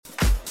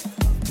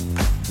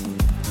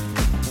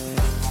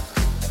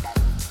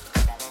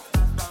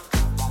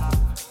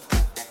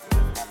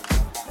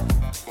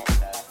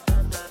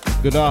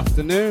Good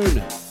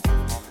afternoon.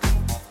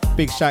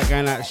 Big shout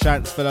going out to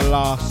Shants for the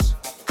last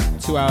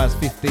 2 hours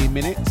 15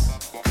 minutes.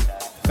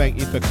 Thank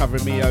you for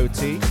covering me,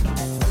 OT.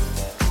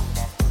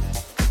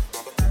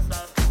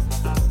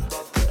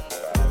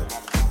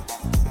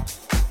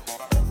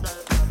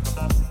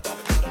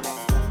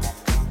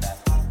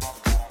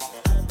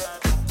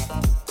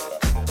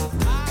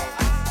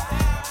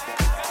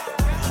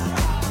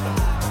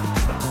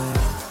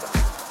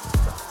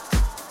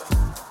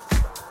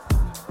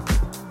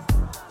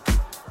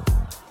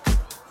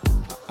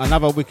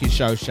 Another wicked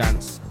show,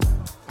 Shants,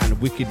 and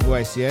wicked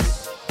voice,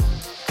 yes.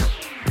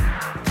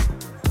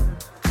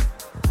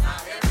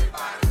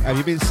 Have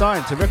you been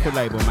signed to record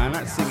label, man?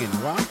 That's singing,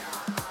 right?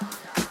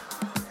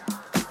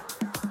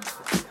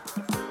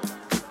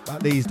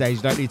 But these days,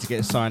 you don't need to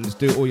get signed. Just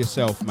do it all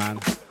yourself, man.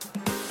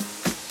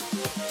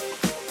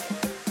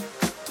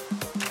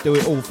 Do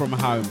it all from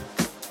home.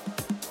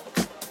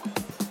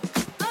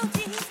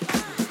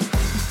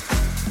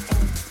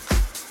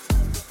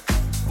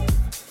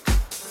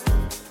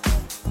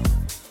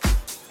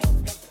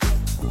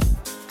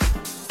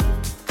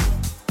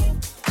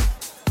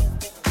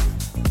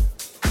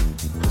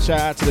 Shout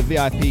out to the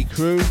VIP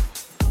crew.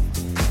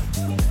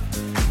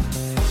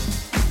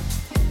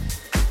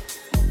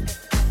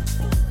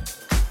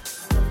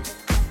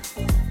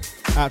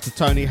 Out to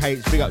Tony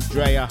H, big up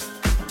Drea.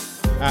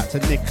 Out to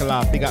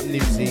Nicola, big up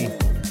Nipsey.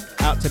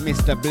 Out to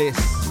Mr. Bliss.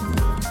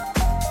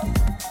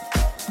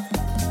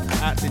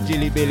 Out to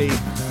Jilly Billy,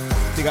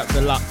 big up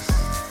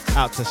Deluxe.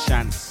 Out to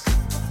Shants.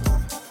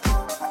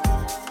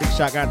 Big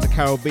shout out to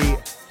Carol B.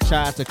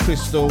 Shout out to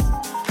Crystal.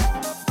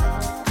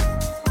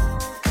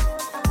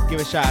 Give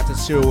a shout out to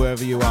Cyril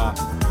wherever you are.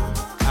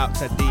 Out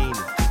to Dean.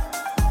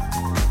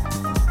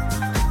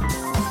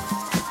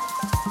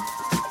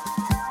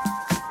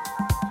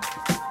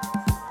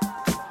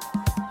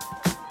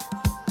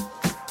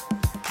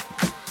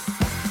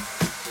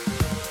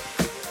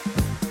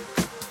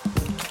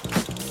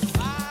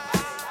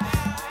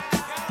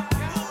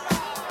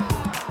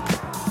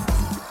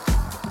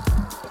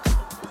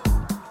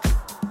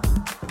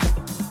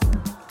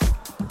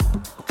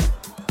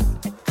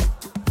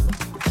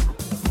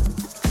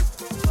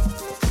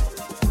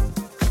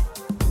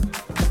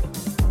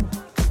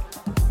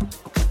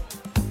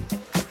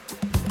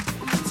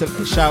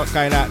 Shout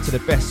going out to the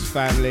best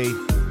family.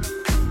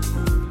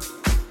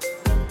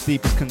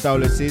 Deepest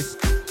condolences.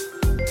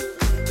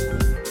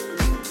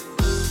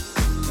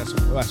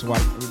 That's one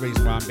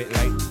reason why I'm a bit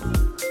late.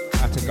 I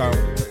had to go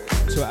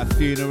to a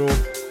funeral.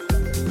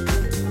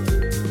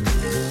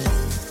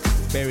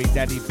 Bury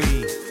Daddy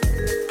B.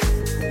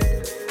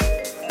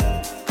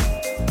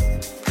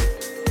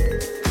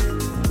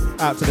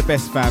 Out to the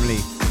best family.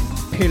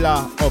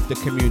 Pillar of the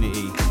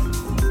community.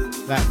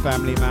 That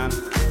family, man.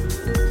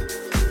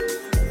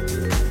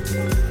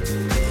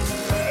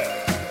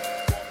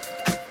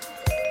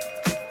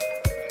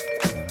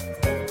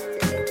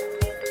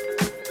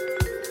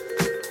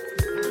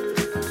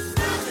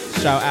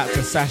 Shout out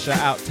to Sasha,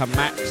 out to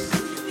Max,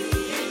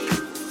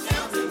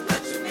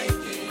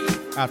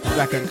 out to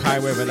Black and Kai,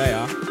 wherever they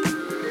are.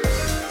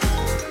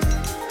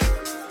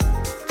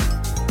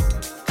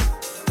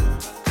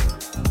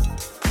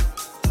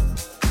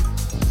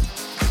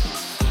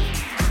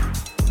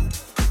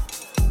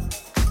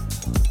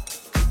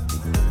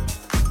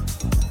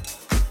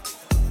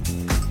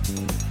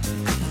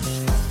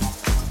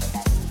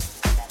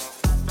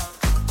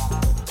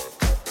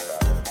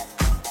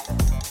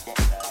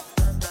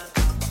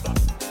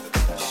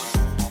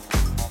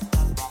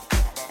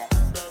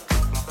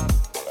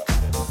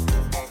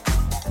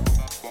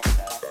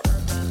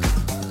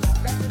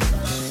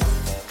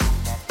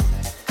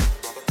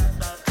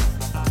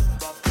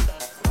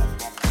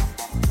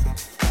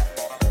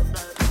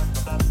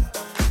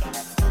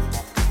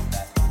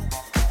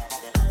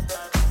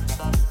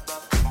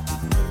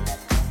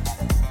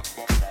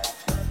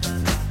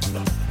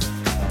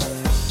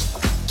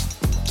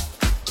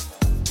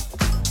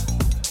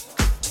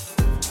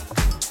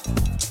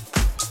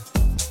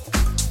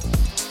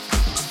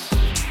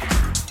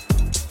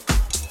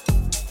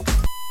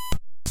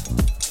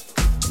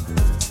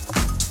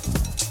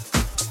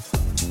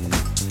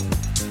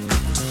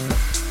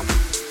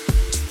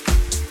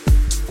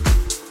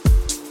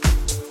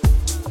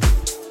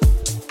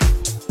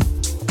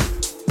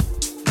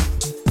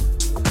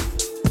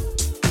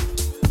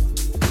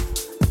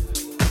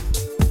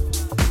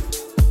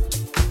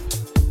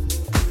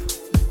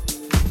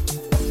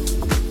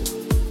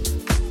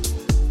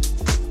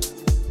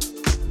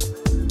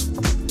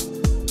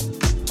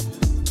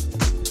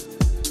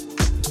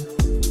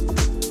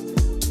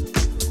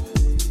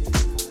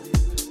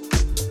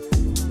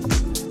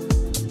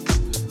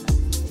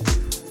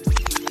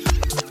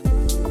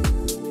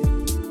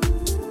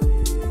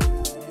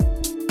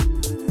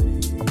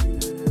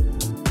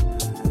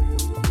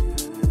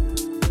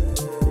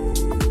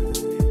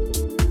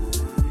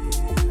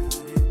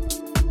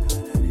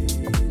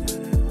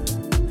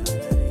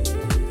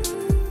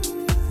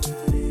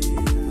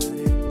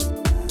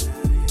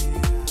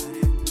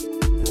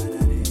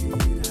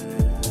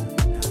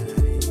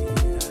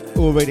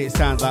 Already it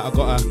sounds like I've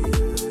got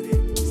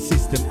a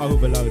system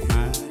overload,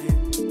 man.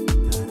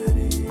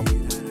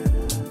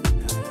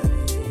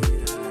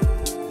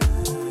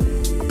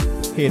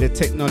 Hear the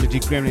technology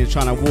gremlins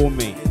trying to warn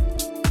me.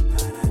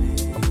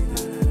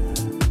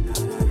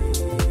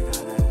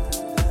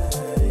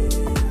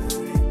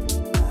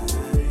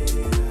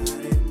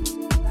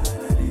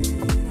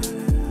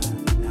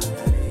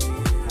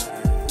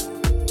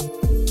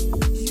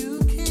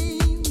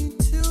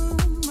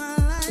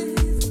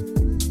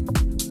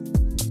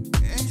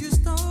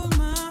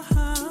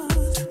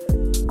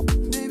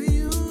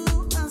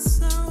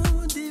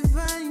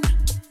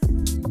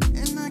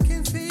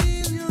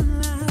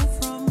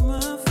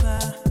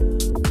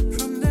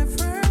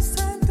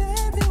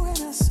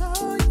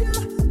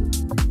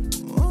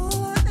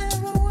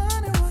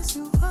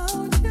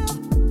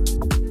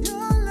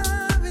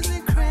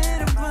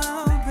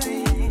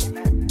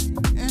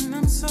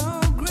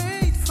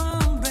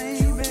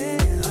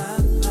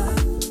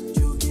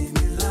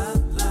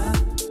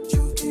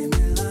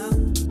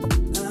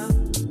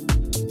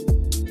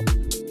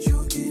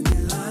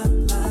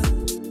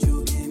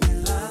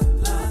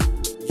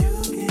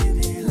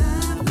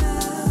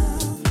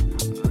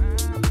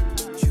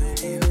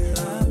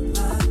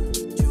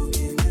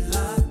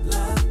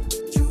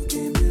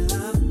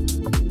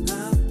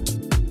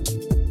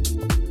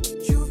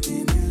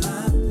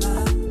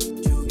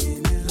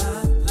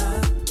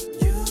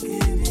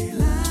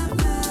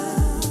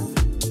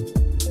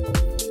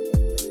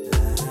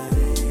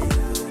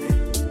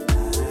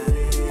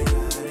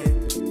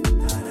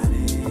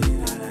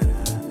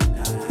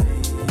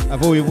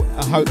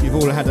 I hope you've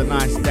all had a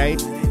nice day,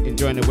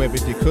 enjoying the web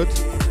if you could.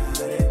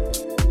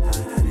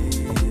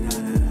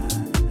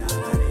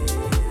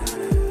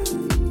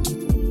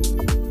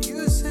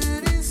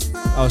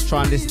 I was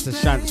trying to listen to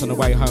Shants on the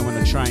way home on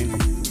the train.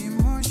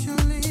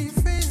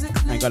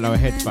 Ain't got no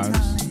headphones.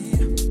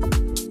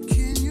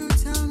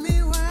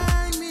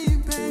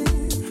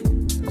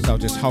 So I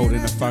was just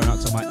holding the phone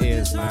up to my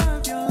ears,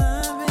 man.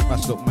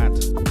 Must look mad.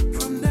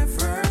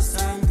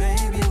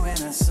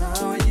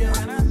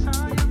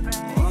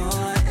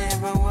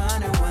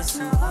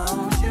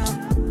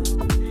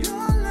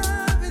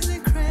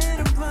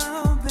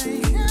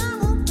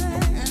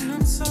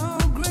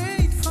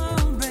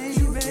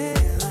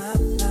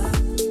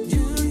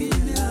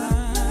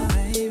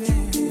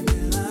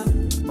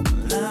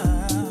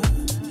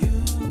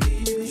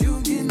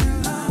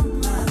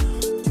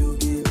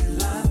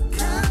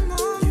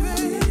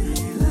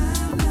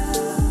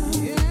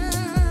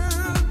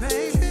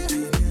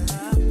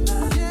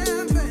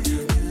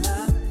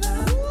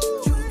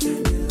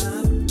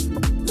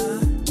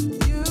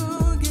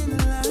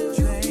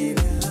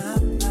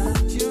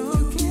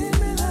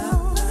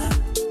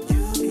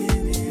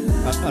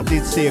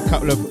 See a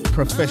couple of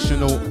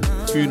professional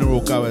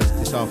funeral goers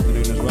this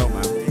afternoon as well,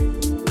 man.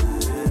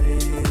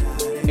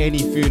 Any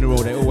funeral,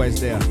 they're always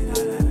there.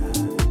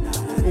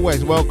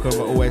 Always welcome,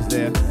 but always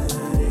there.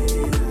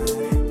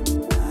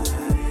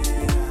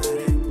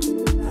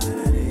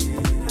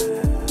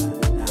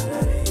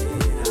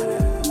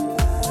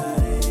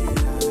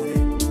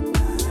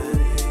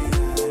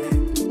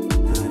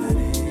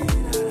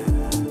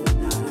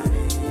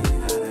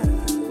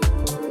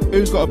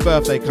 Who's got a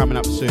birthday coming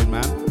up soon,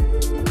 man?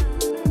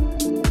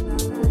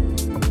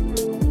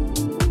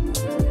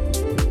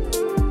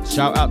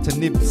 Shout out to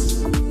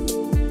Nibs.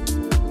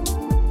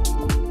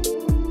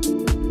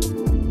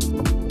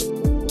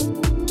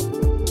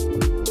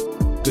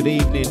 Good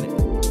evening,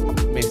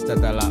 Mr.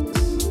 Deluxe.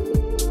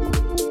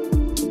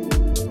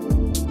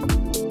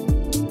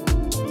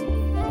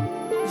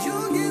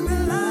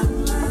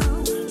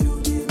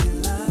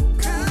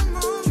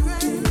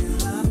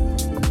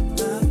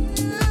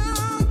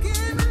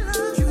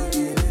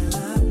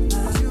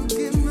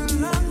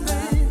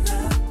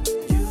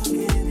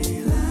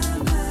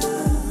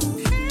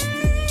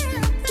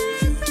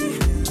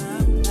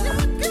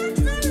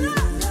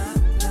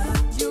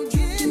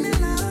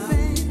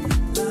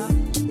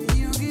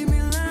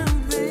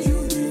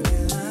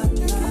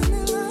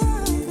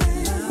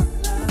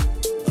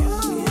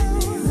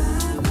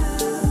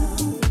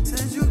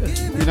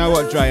 You know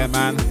what, Drea,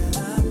 man?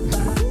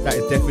 That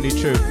is definitely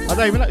true. I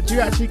don't even know, do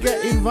you actually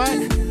get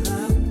invited?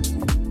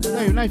 I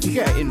don't even know if you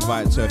get an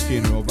invite to a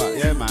funeral, but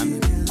yeah,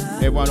 man.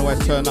 Everyone always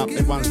turn up,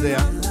 everyone's there.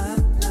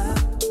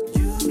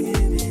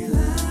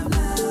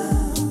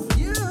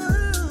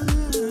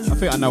 I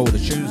think I know all the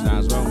tunes now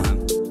as well, man.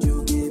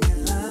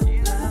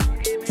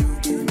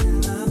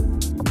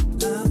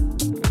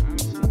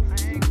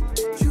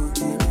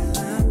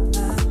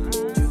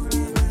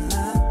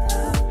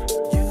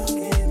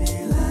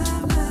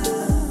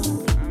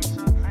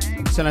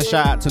 Send a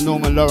shout out to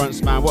Norman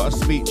Lawrence, man. What a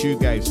speech you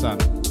gave, son.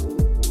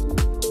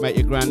 Make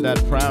your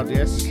granddad proud,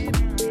 yes?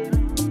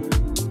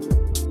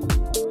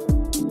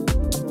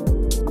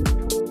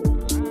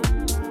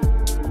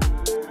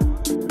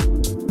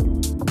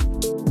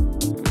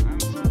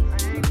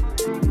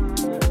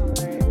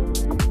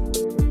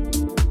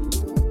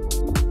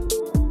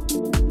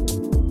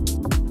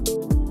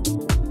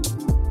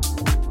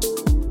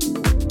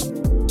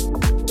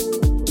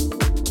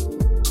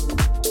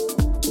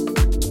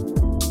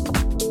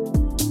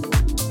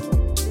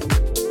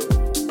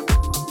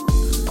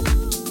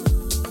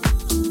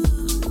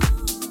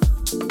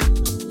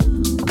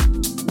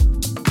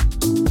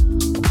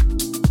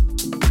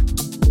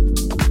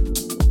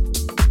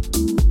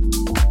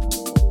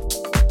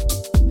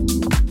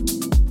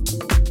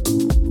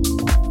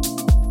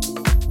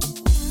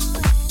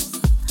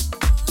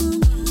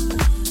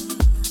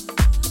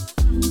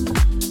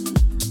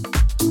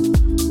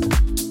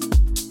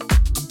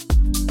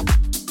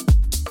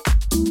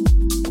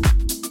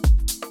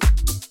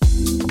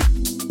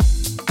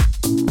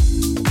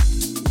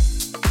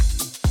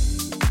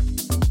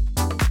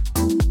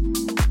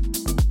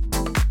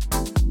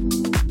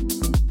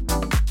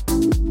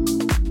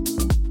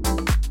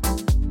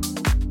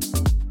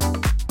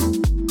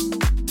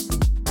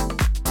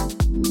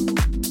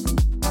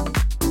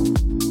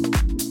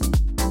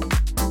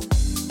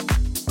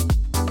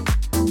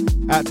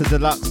 Out to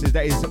Deluxe,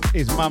 that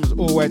his mum's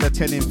always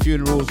attending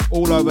funerals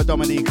all over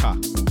Dominica.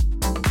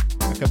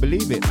 I can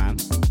believe it, man.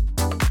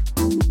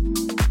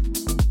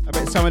 I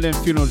bet some of them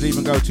funerals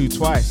even go to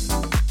twice.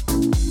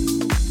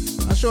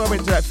 I'm sure I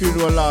went to that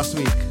funeral last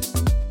week.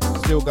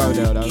 Still go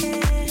there though.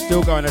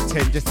 Still go and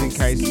attend just in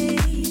case.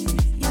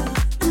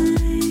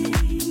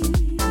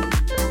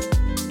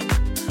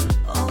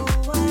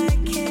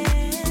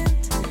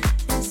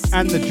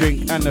 And the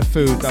drink and the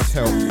food does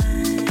help.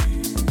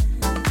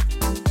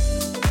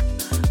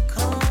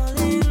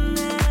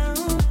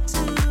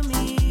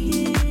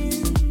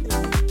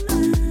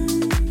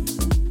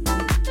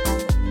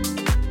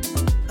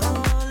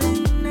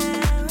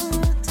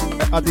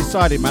 I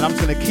decided, man, I'm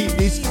just going to keep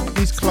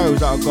these clothes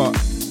that I've got.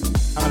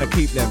 I'm going to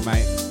keep them,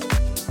 mate.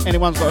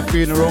 Anyone's got a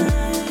funeral,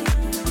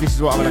 this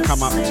is what I'm going to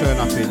come up and turn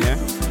up in, yeah?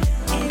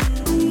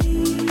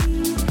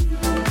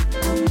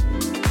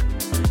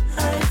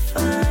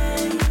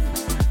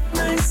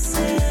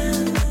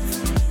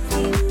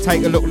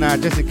 Take a look now,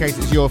 just in case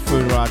it's your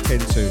funeral, I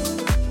tend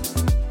to.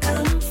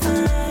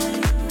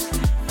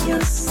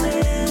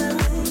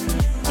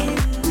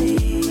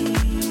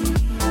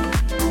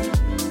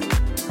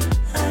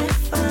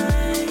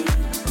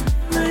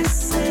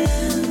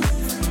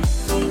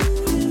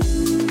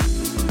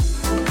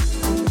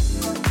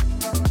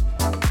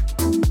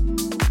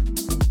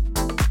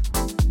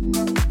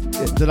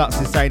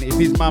 Deluxe is saying if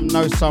his mum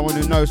knows someone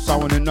who knows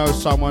someone who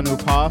knows someone who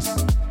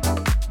passed,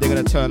 they're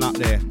going to turn up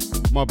there,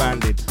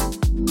 mob-handed.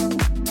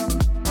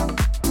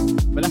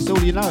 But that's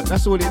all you know.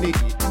 That's all you need.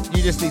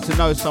 You just need to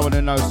know someone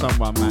who knows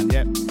someone, man.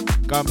 Yep.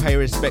 Go and pay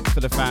respect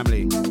for the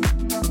family.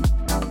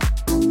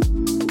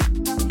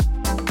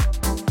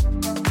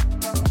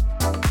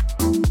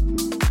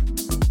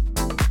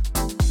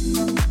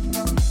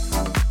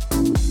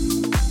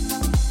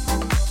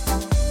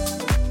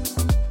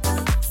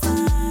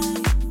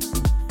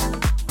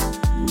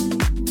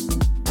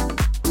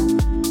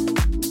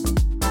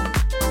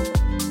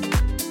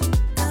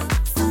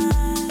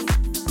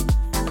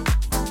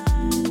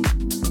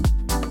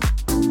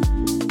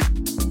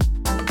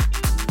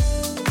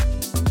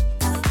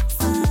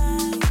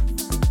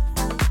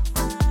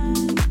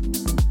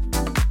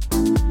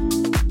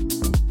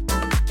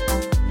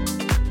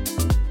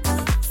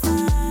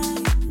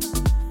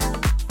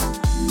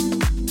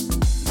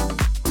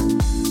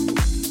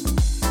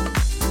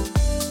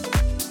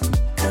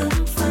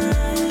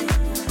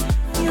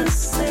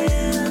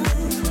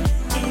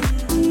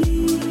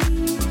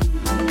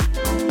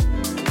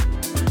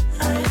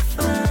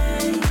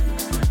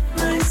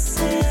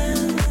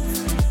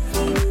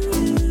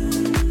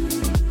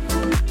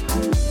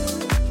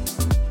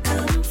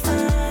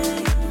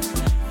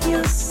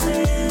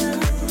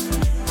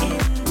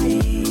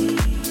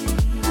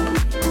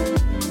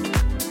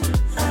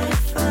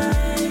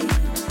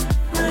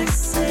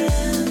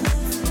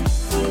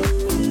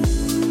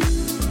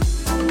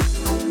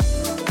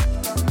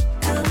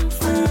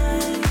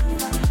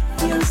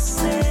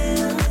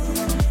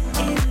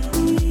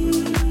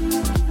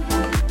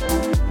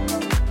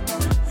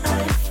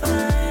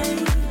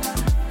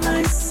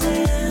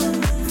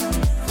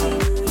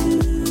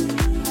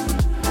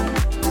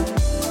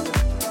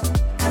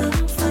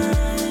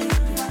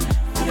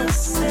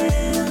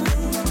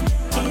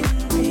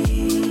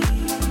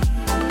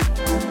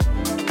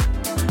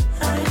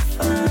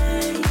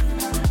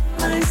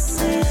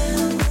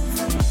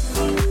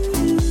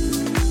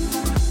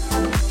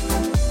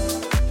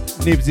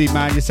 Nibsy,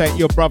 man, you say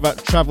your brother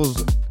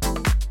travels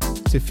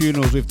to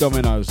funerals with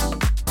Dominoes.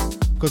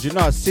 Because you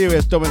know a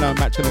serious domino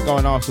match gonna go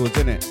on afterwards,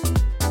 isn't it?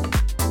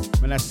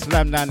 When they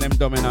slam down them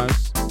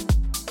dominoes.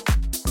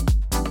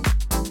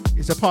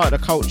 It's a part of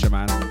the culture,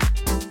 man.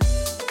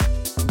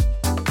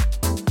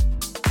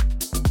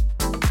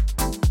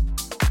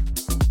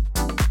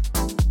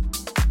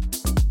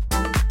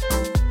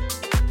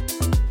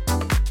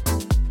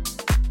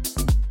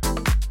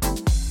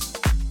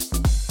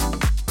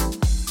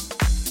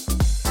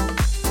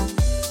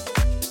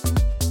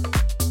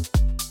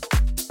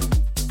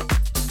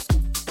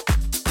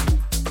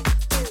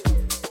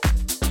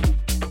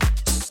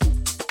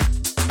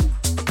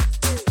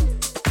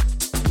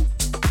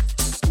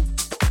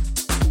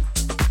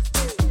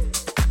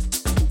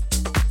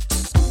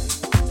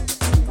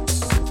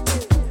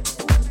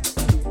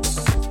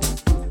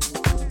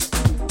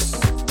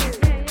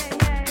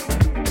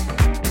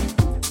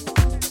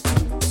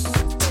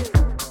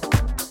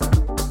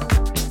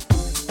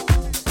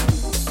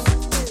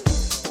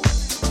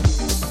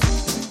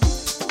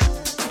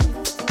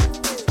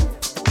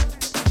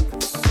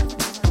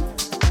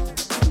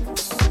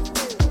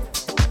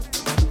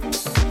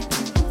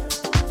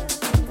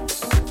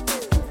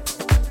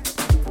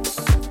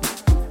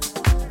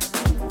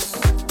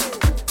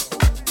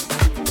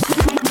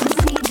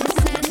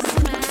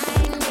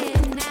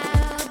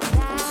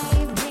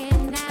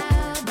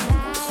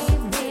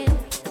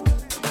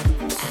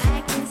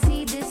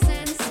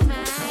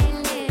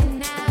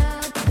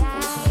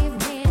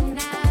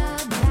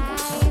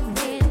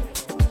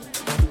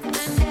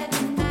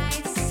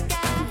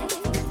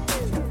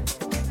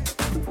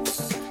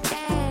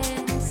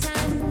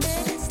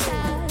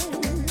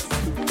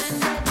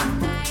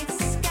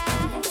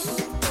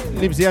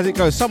 Libsy, how's it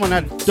go? Someone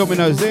had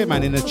Domino's there,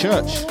 man, in the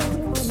church.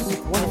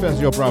 Wonder if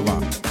that's your brother.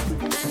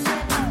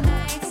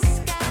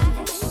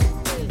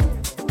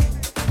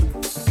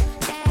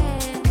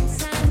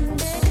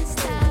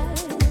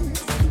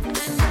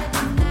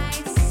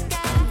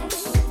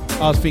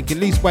 I was thinking,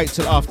 at least wait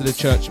till after the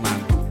church,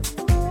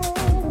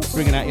 man.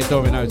 Bringing out your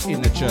Domino's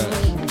in the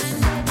church.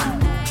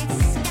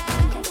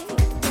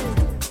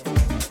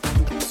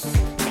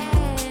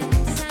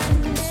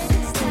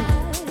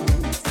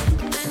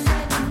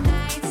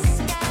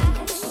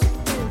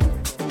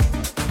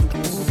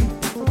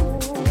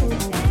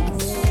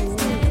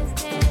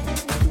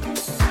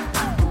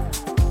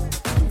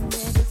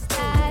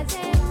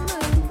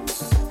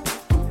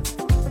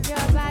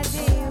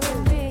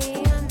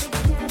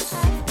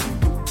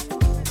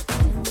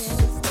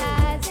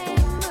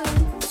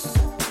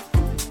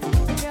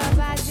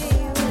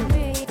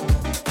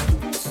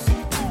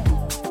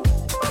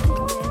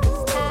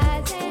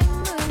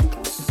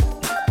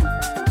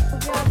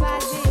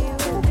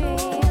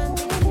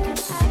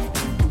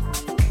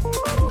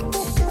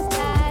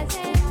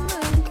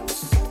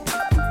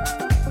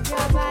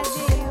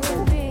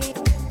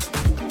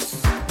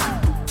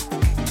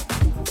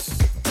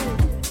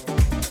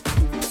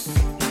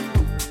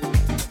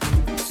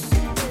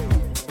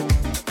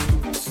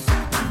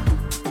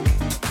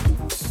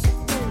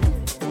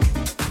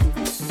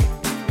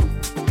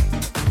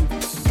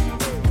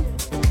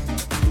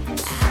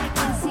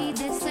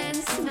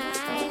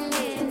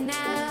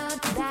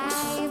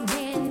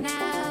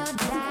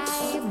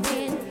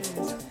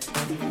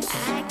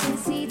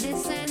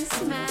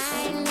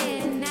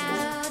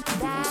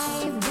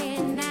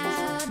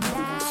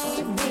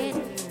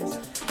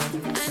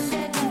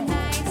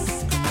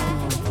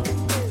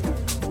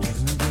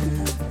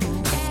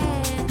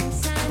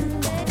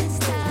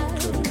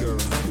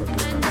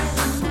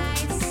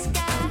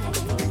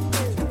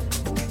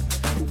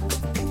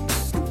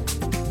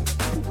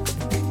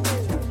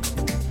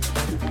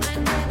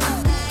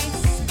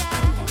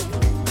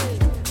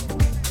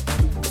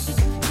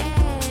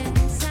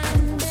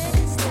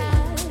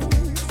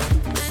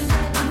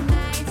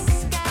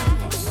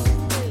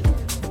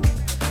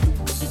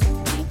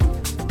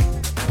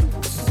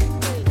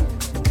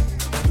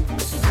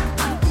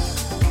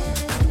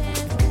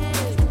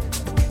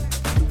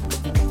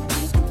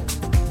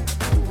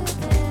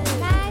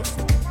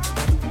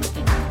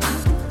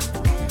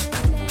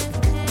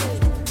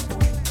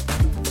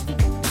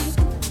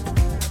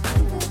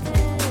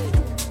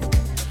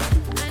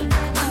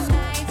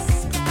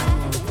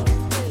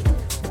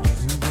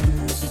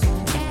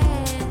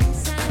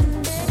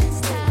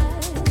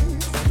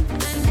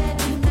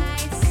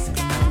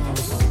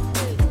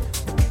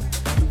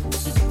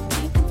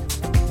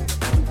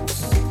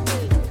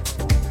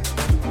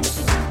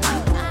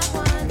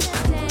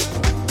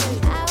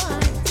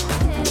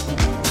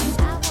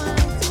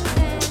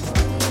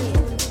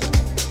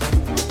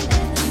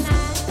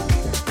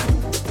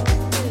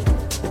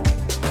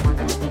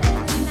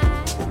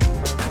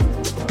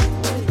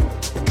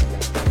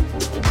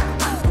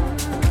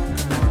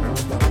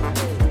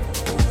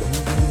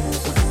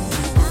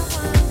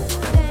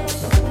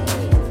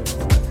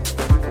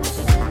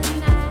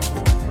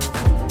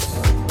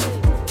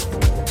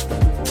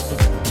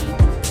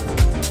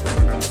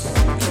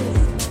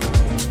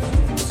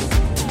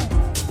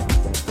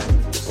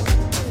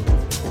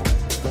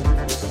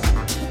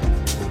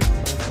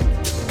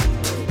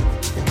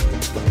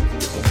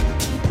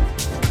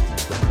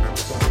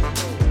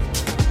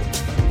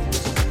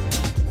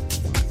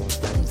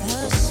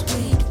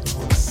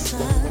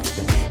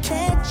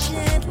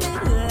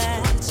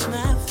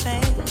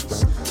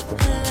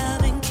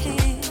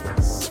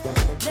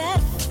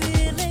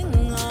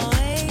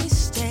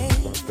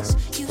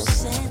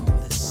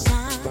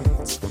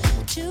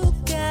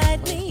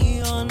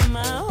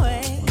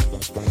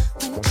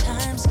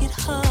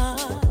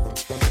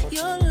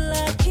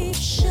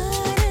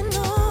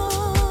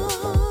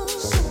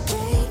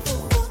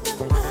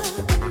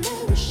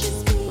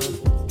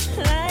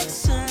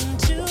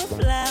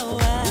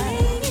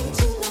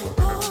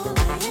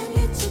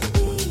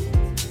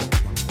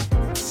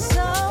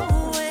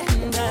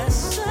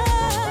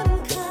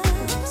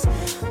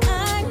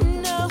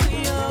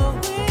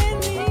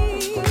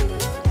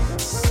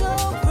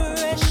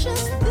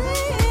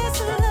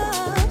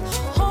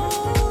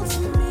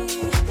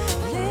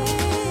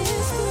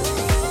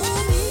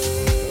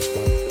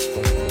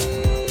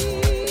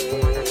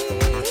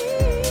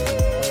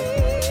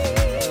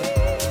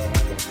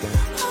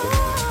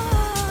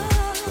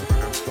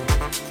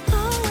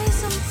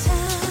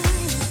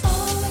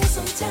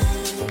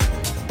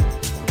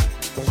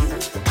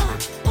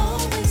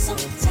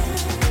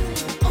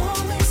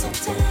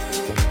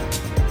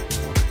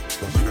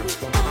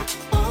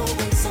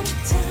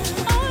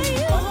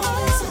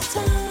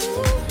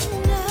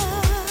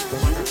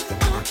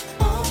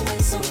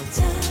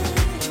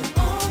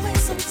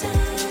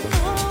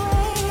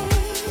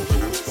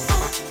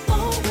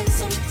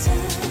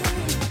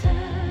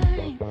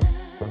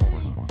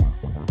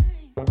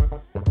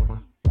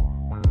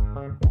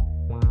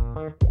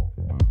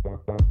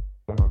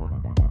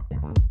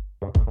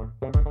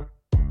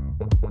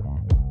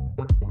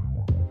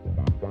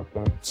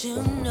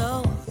 to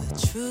know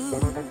the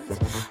truth.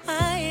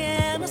 I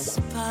am a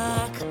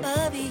spark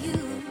of you,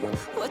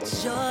 what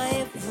joy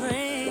it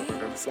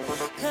brings,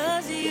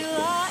 'cause you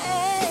are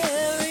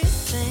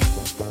everything.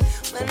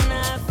 When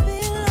I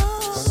feel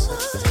lost,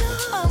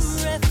 I'm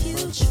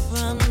refuge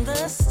from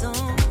the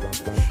storm.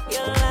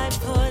 Your light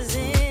pours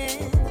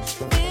in,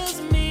 fills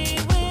me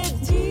with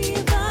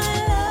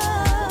divine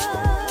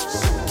love.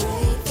 So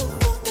grateful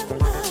for the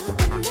love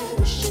that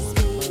nourishes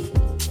me,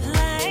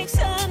 like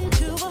sun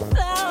to a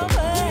flower.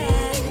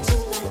 Ready to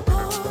let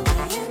all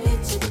I am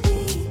here to be.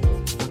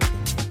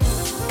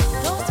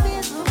 Those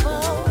fears will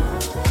fall,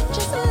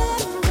 just let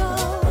them go.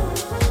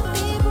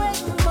 Be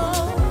grateful,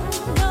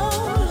 no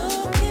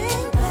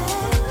looking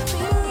back.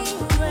 Be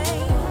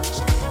rearranged,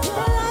 your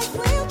life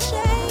will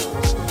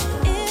change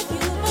if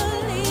you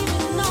believe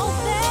and know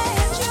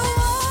that you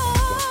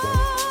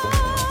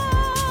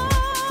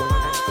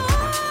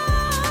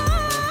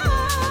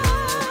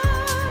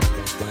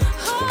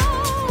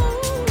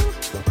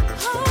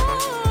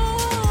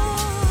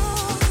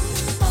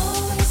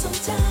always on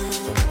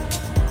time.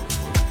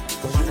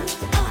 You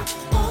are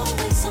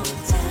always on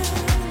time.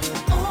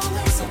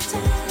 Always on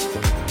time.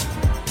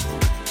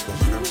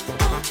 You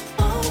are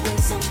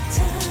always on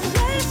time.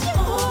 Yes, you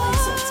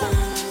always on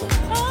time.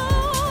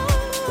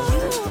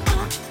 You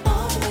are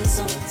always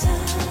on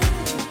time.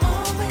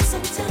 Always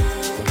on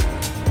time.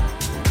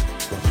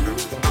 You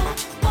are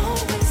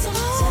always on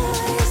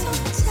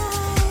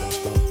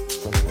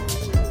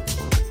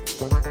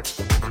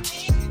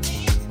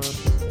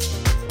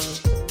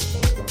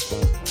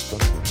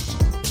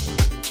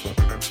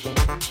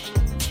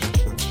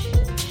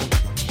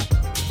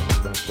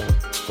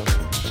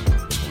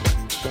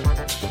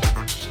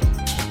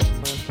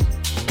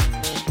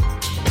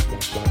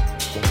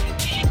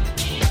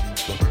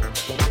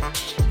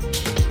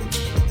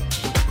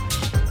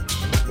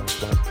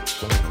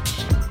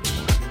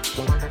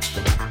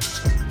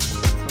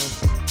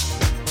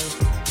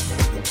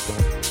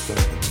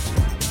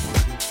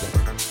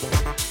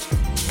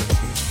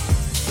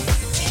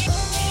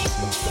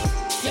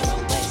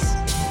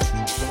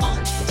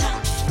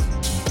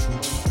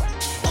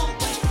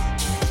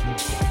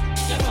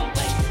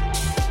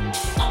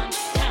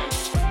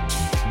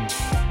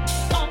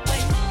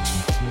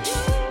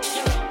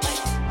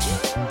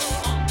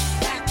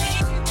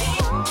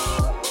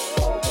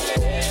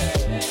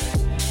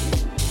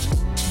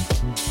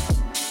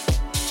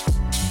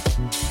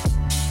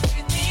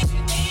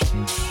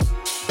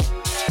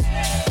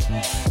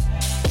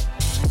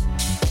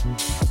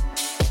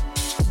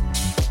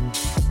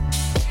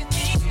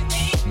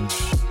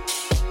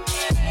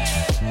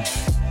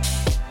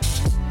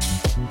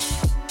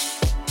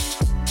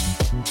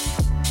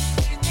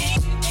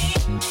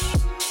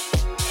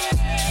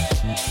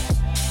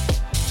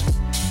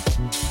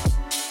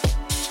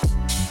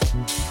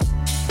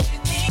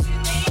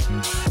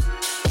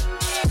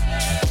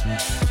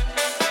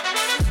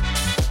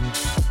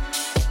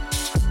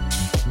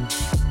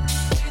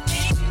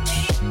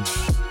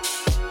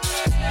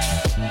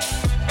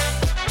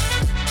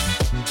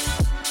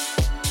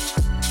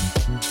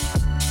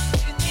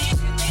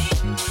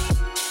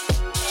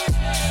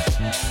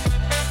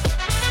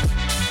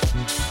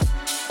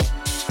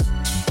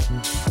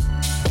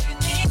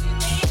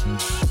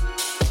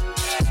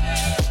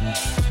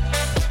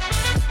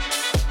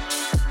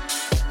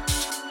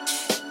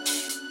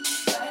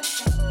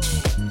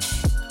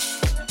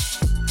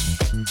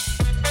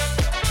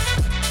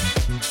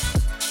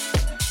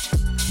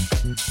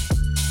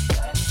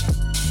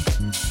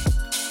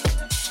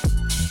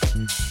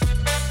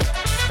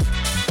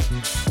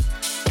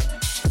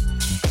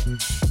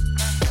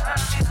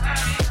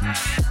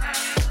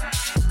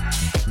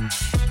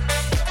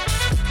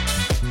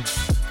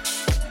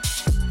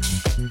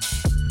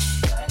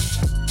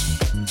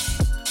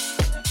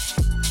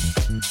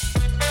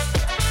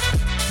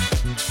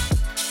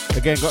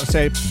Again, got to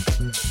say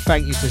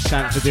thank you to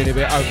Shank for doing a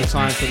bit of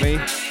overtime for me.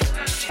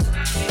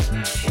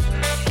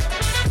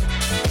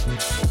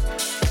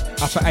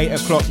 Up at 8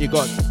 o'clock, you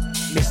got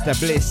Mr.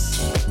 Bliss.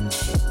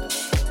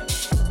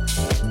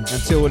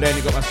 Until then,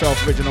 you got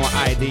myself, Original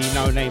ID,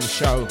 No Name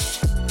Show.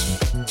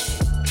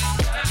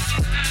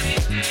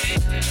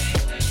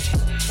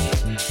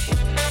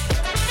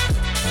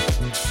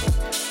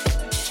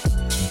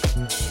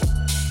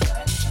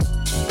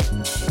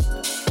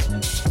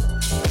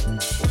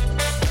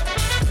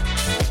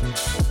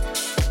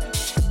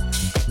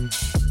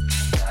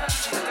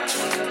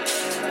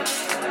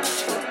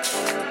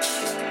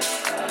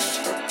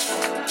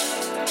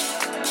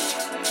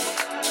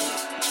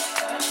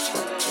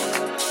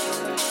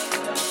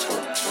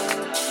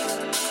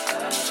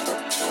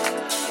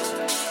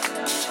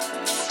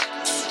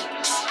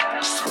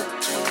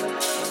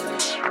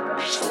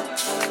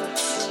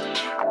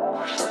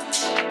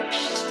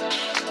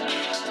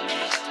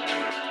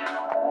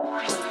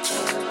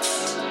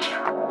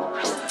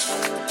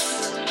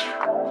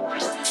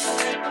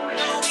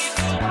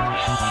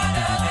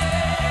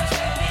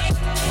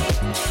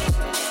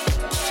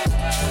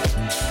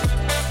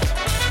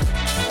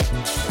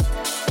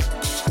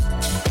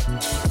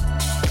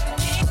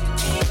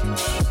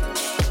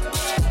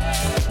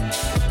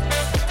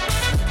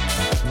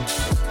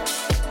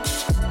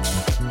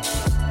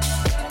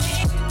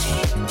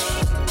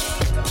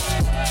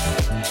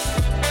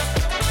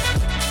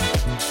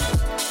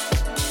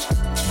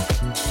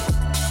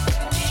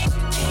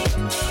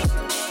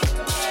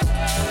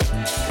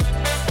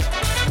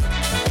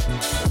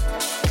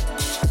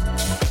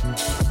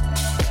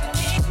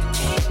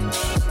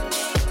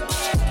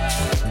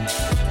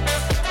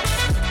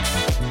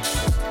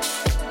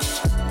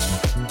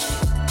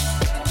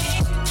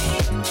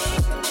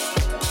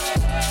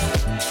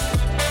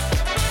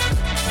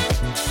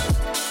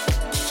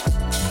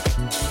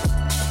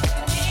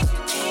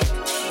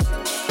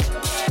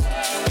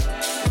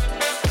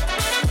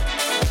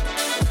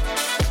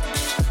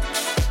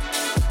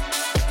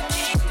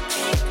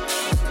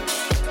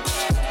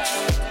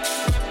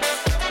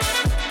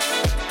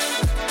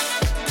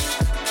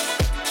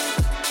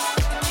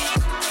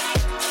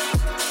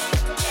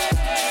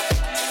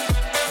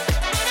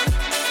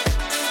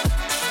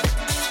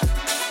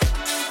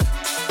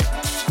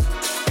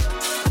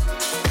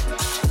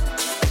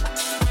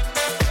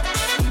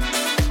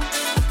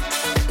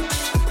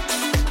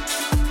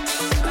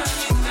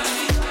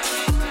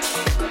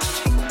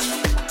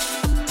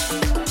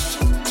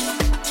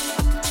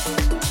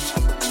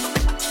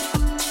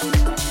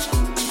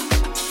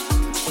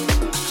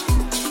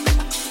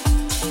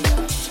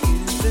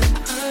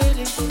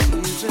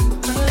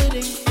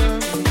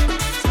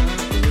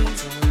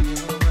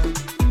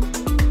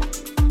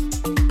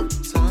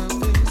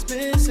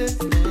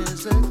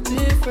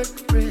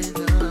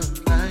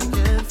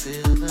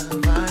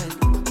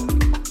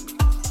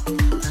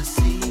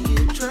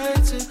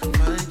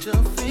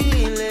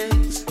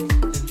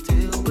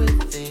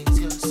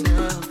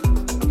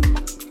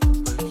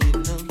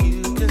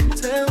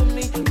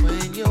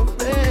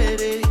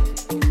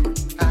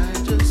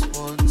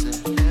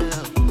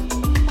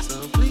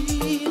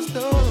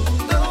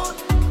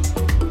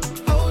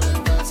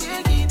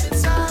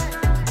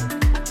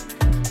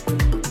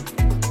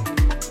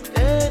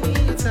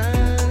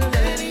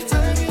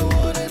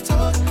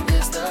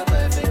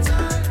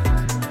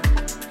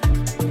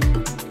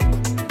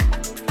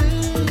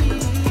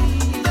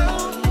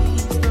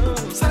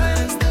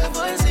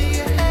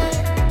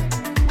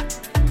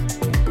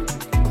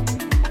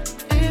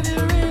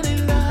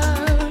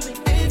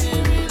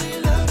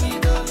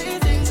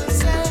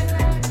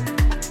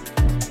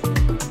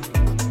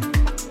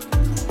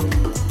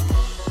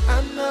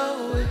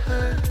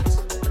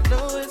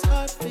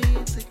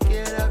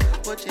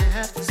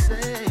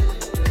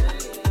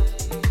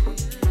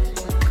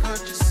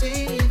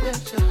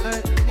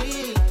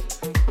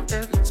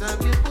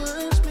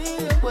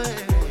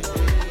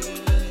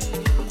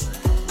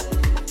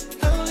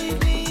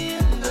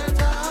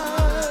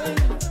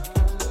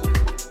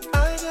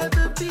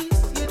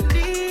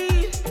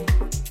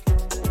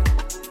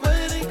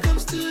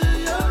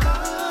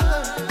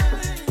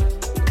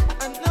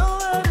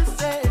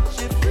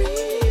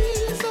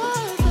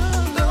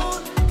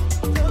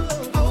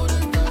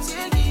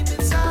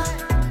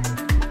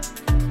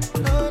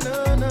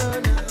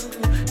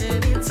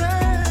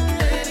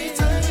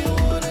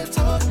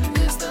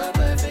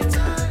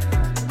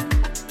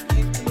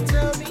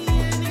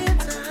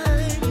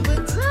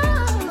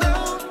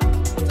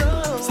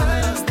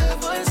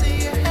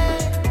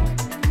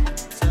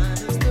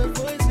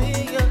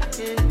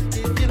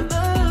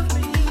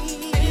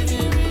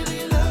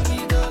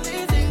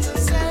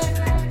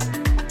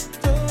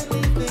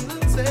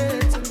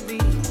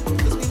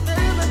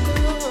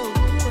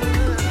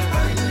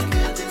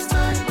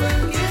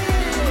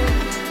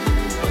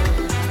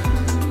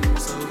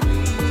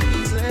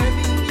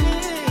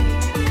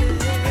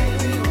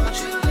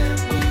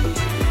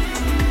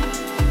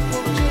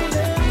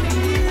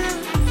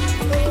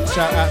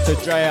 Shout out to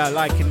Drea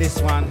liking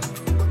this one.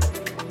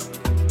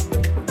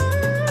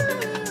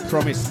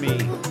 Promise Me.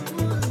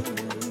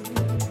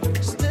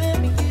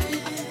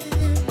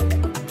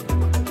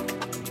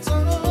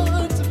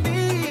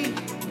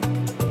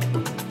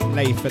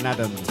 Nathan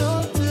Adams.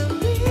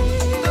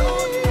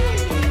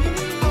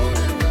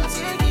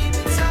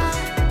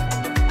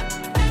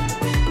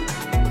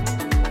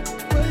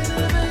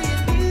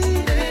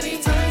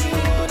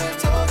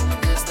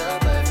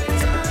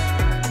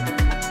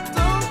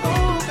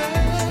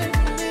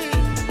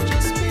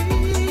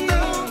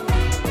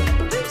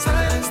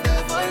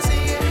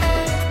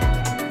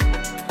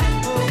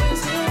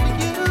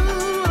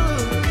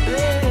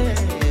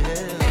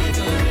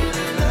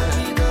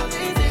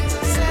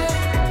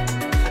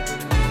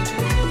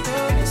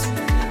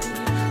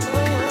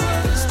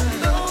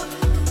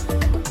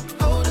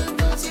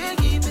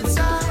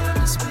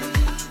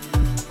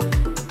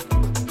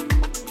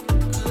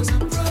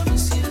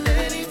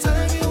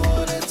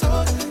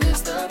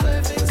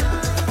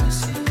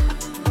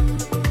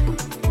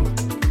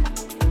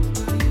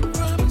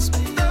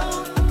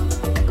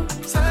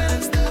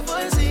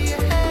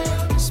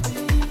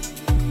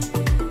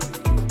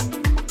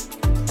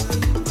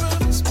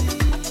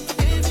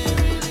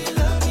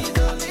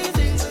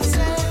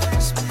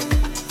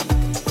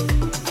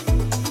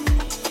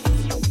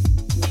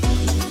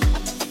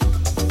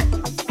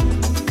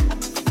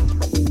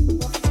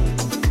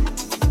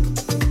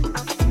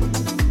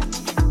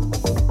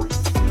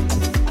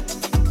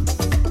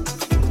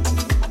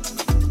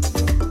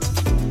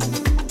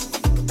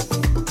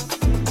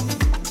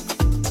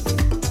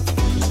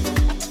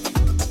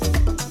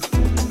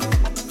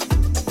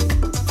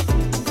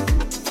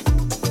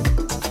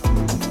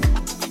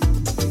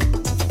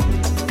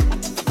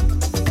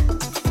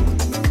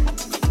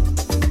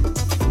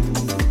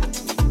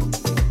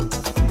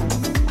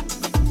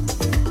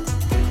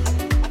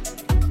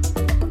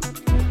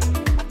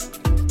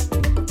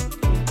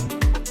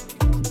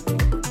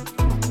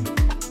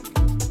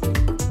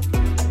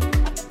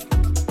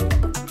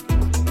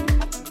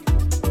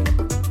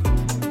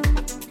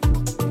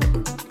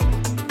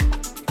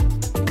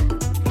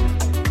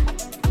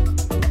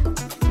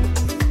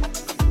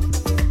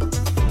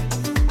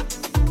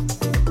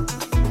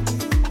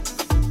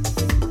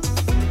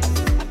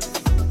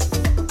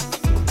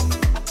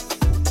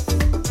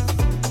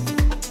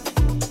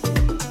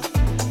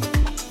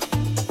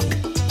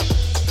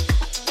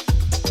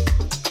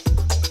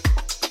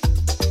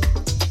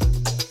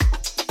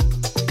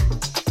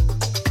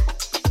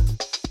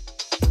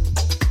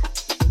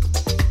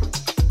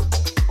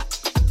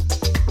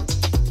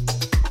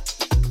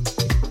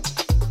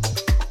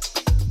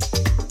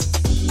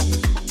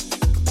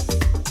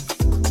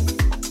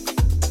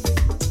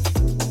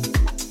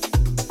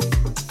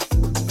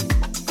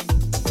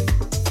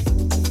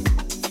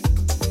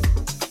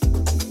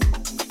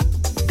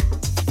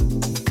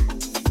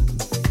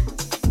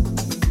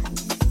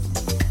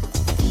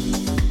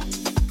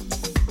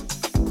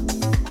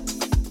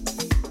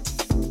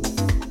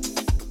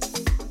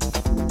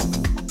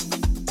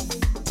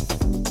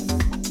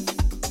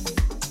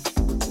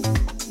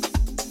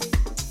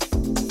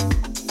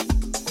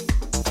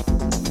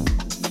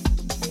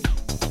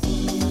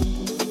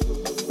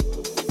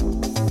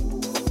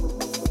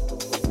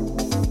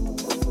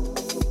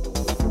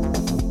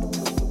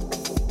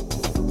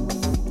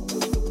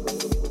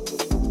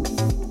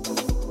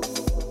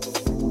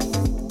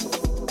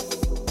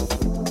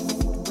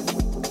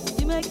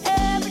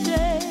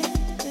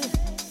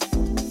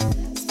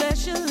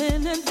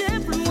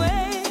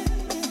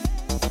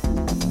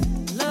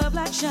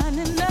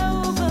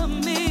 over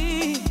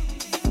me.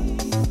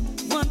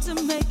 Want to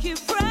make you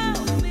proud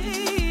of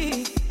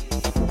me.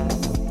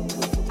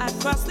 I'd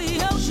cross the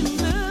ocean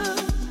blue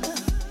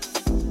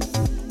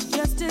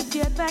just to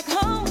get back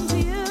home to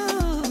you.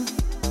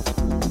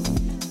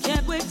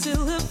 Can't wait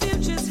till the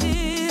future's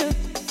here.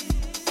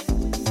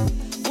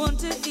 Want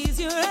to ease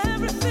your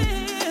every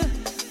fear.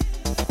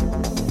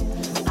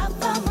 I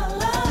found my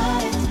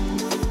light,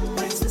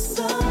 brings the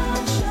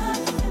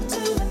sunshine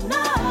into the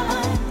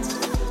night.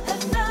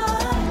 And now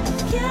I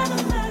can't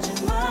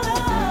imagine my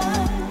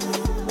life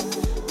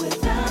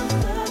without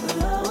the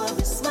glow of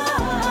your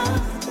smile.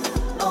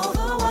 All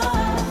the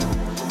while,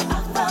 I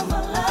found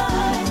my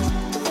light,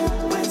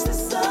 brings the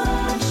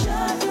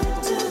sunshine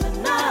into the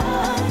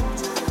night.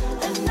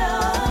 And now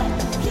I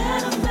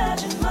can't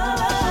imagine my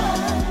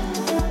life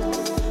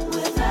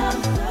without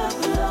the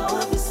glow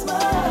of your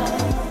smile.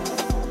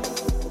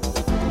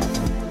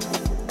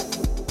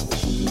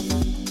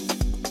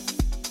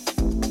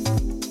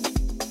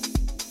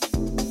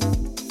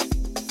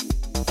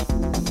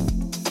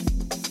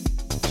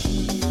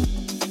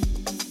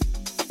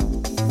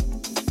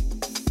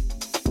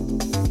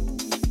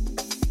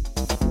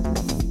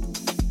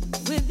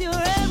 With your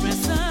every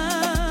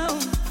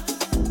sound,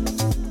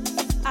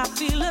 I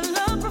feel a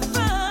love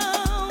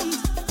profound.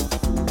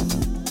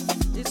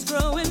 It's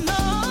growing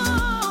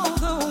all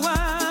the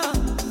while,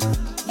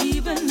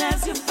 even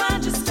as you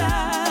find your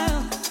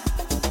style.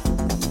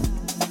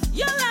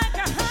 You're like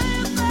a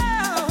higher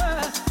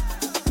power,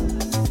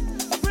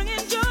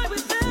 bringing joy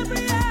with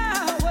every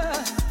hour.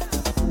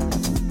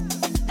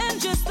 And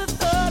just the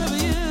thought of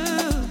you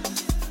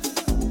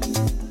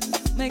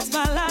makes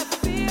my life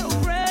feel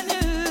brand new.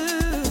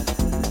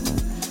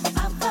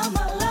 I found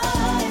my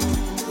light,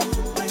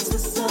 brings the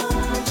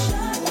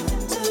sunshine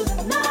into the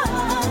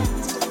night.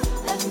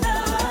 And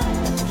now I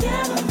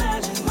can't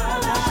imagine my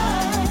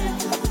life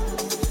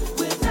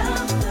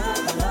without the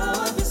glow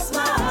of your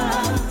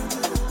smile.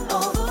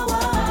 All the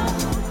while,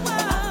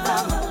 I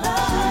found my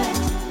light,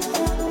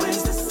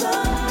 brings the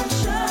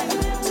sunshine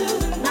into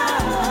the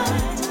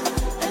night.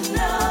 And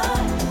now I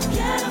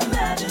can't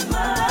imagine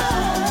my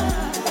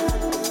life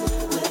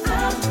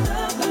without the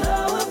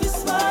glow of your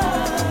smile.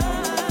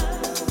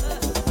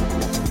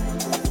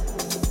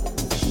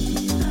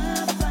 I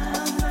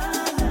found my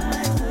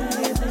light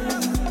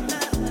within.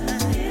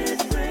 It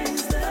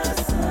brings the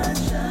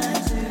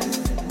sunshine to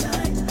the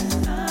night.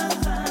 I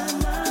found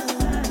my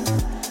light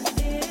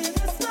in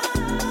the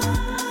smile.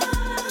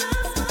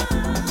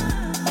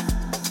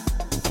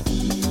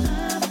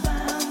 I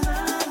found my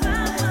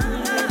light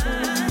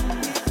within.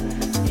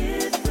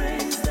 It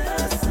brings the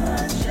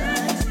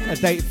sunshine A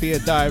date for your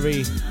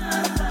diary,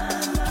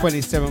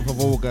 27th of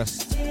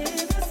August.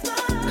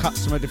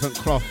 Cuts from a different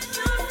cloth.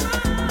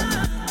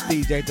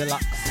 DJ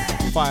Deluxe,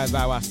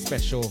 5-hour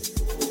special.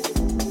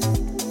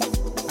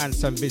 And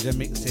some vision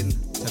mixing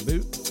to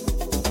boot.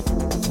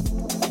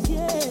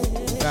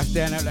 That's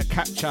down at the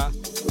Capture,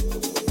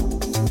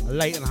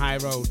 Leighton High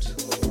Road.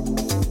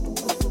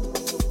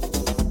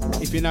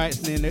 If you know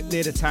it's near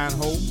the town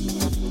hall.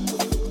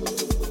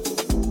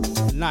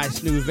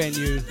 Nice new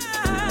venue.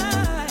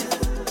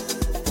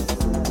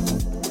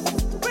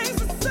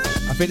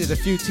 I think there's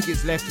a few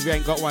tickets left if you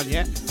ain't got one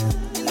yet.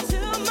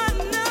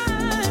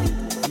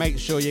 Make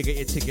sure you get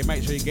your ticket.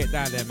 Make sure you get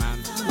down there, man.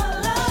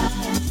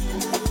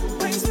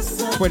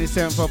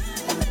 27th of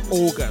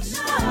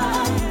August.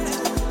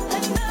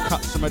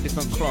 Cuts from a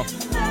different cloth.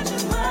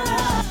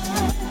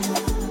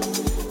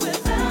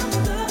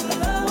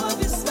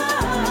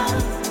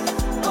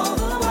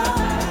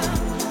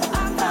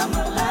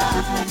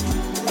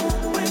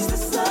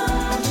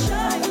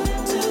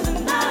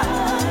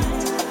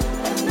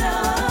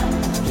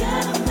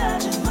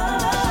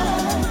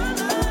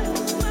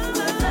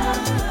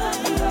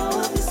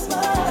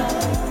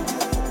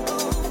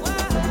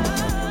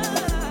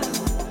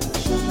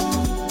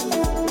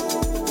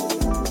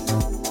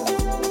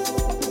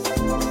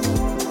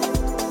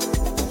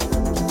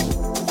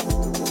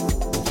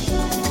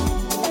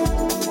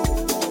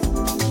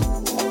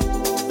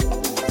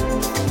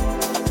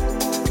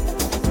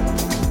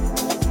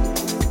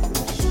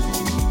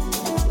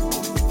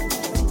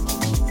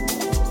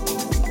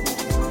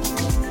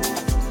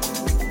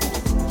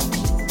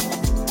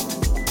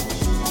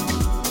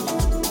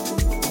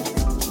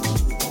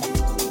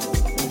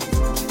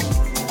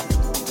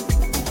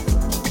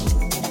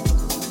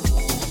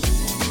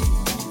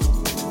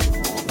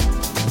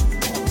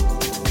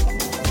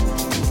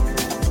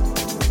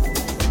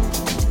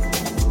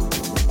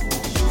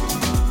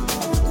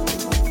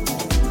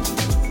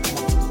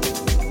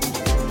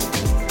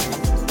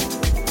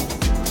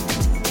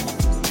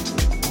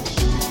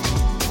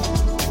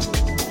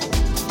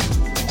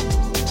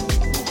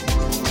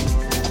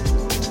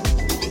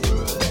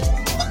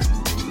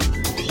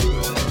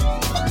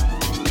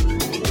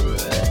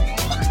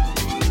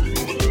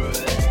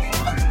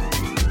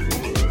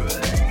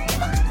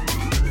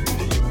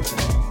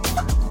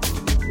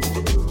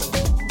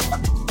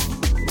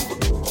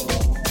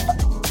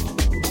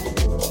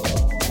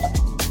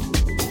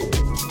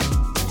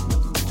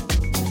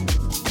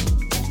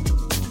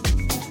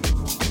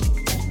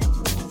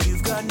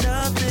 got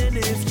nothing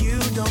if you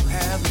don't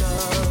have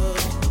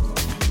love.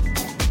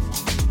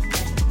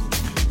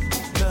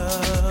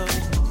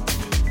 Love.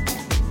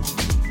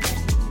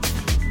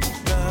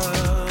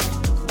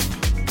 Love.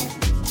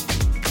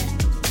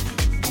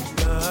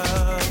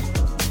 Love.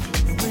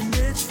 And when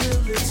it's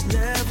real, it's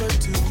never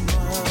too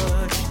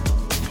much.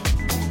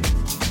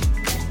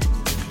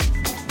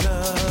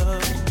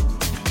 Love.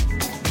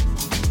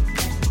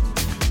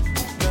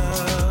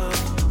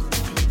 Love.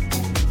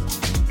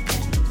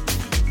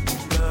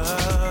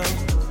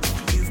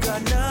 Love. You've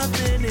got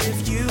nothing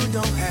if you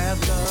don't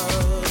have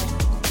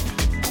love.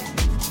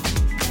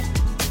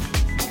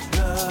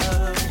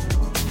 Love.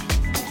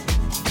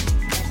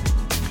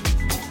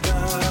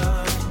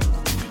 Love.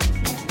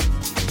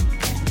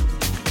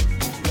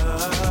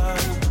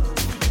 Love.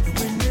 And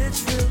when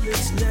it's real,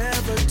 it's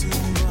never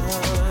too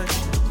much.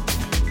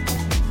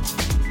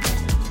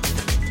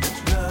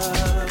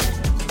 Love.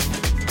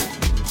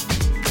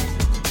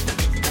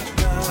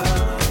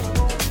 Love.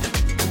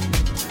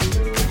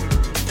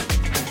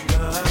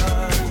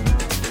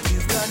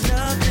 You've got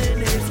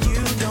nothing if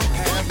you don't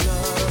have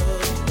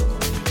love.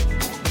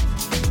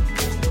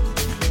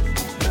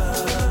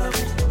 Love.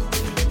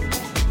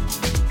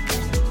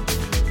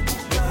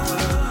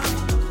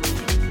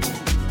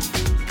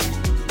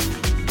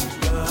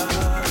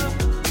 Love.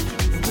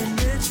 And when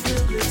it's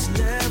real, it's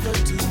never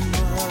too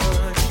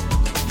much.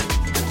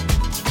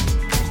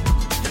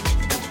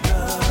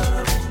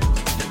 Love.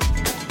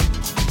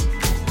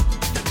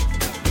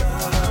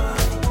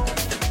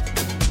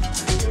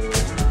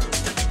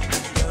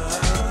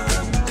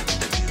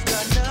 You've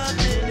got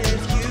nothing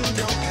if you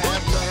don't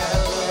have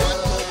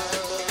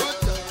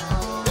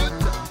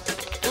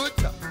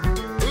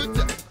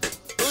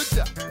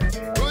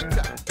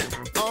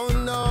Oh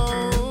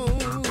no.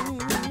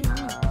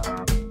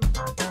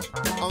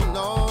 Oh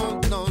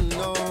no, no,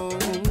 no.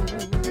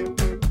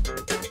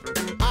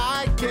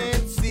 I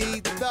can't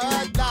see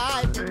the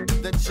light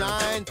that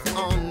shines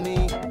on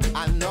me.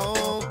 I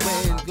know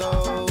where it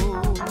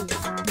goes.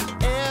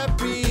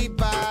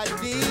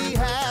 Everybody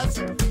has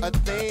a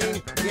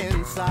thing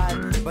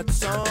inside, but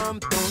some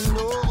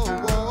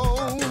don't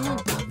know.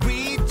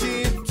 Reach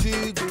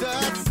into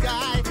the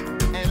sky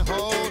and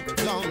hold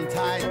on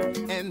tight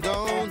and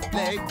don't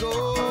let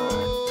go.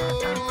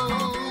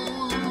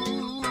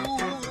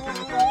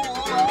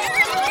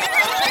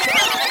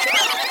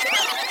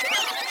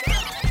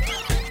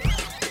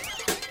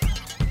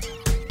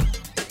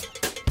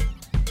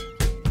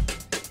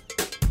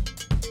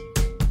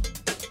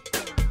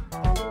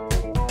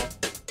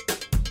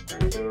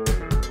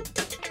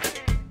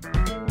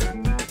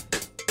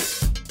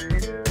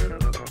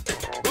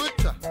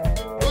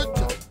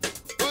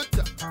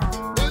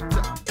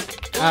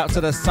 Out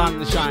to the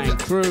Sunshine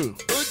Crew.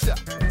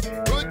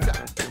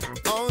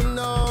 Oh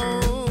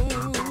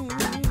no.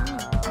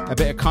 A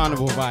bit of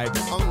carnival vibes.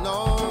 Oh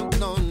no,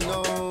 no,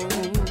 no.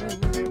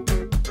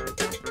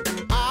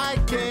 I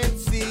can't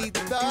see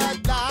the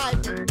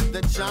light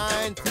that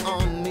shines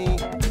on me.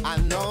 I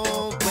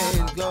know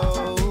where it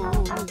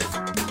goes.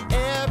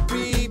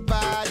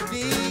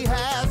 Everybody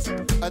has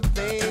a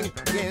thing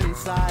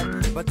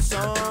inside, but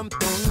some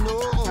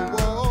don't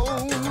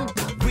know.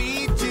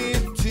 Reach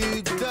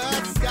into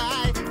the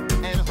sky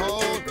and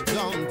hold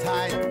on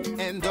tight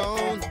and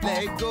don't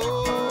let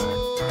go.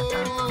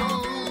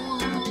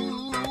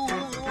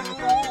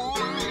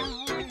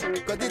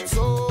 Cause it's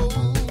so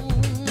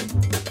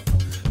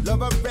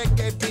love a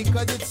reggae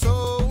because it's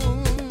so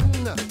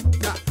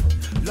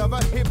love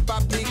a hip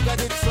hop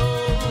because it's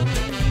so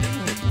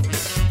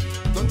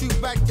don't you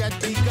back that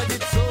because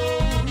it's so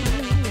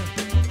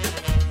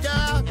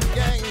yeah,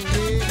 yeah,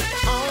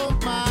 yeah. On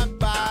my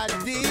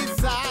body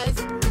size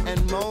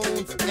and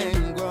moans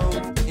and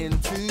groans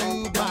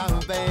into my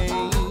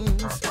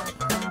veins.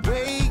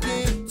 Way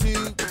into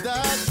the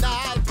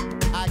night,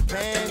 I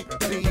can't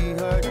be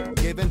heard.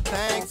 Giving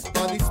thanks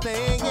for these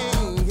things.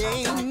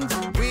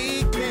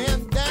 We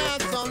can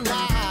dance all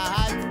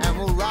night and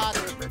we'll rock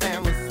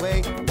and we'll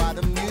sway while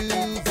the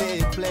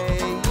music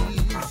plays.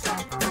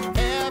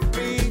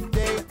 Every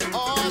day,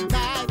 all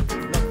night,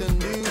 nothing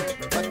new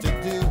but to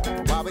do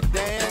while we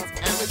dance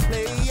and we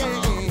play.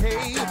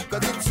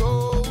 Cause it's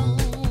so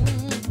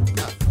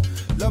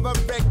love a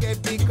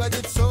reggae because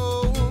it's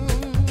so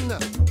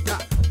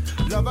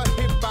love a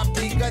hip hop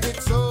because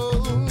it's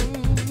so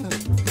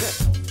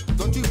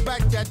don't you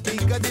back that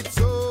because it's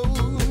so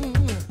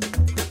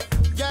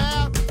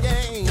yeah,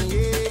 yeah,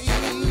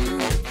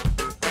 yeah.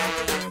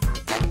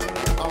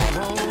 Oh,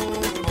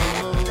 oh,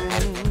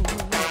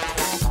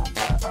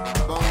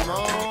 oh, oh,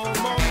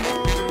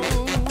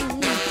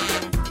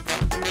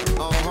 oh, oh,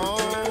 oh,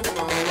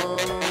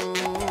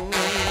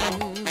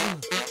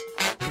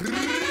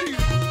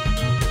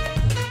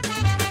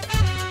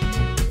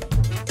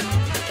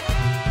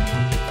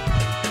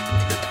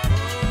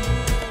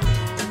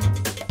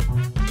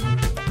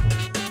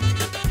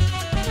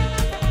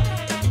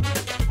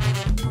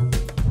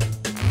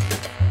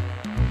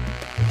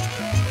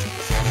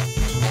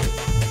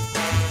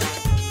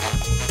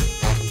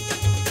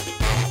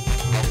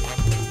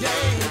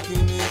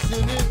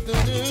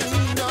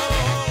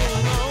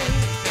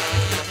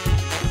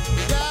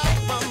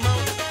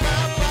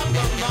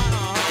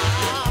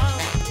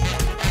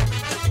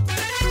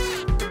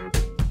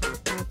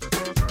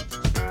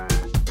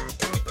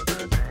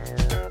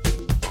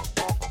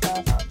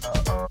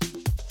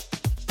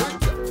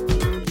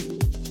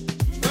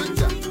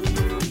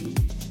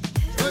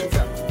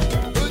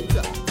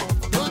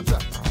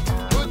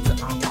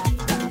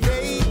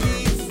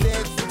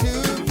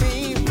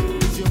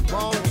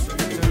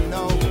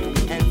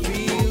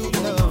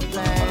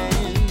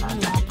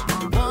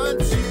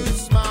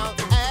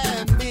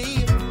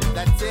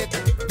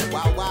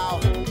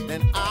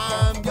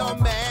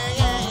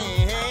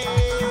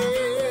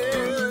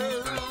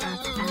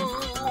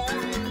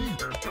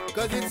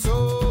 because it's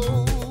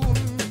own.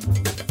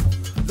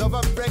 Love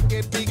a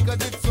reggae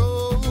because it's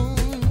own.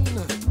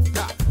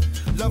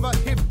 Love a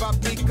hip hop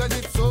because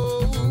it's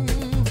own.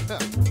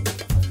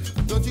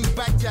 Don't you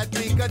back chat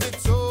because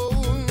it's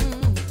own.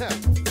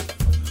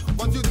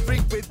 Want you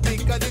drink with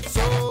because it's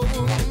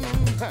own.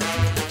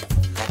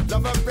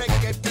 Love a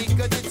reggae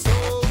because it's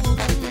own.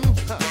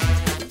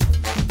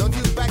 Don't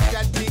you back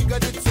chat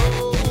because it's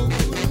own.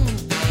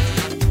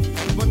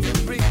 Want you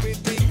drink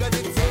with because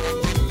it's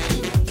own.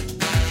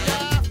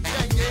 Yeah,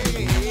 yeah,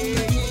 yeah.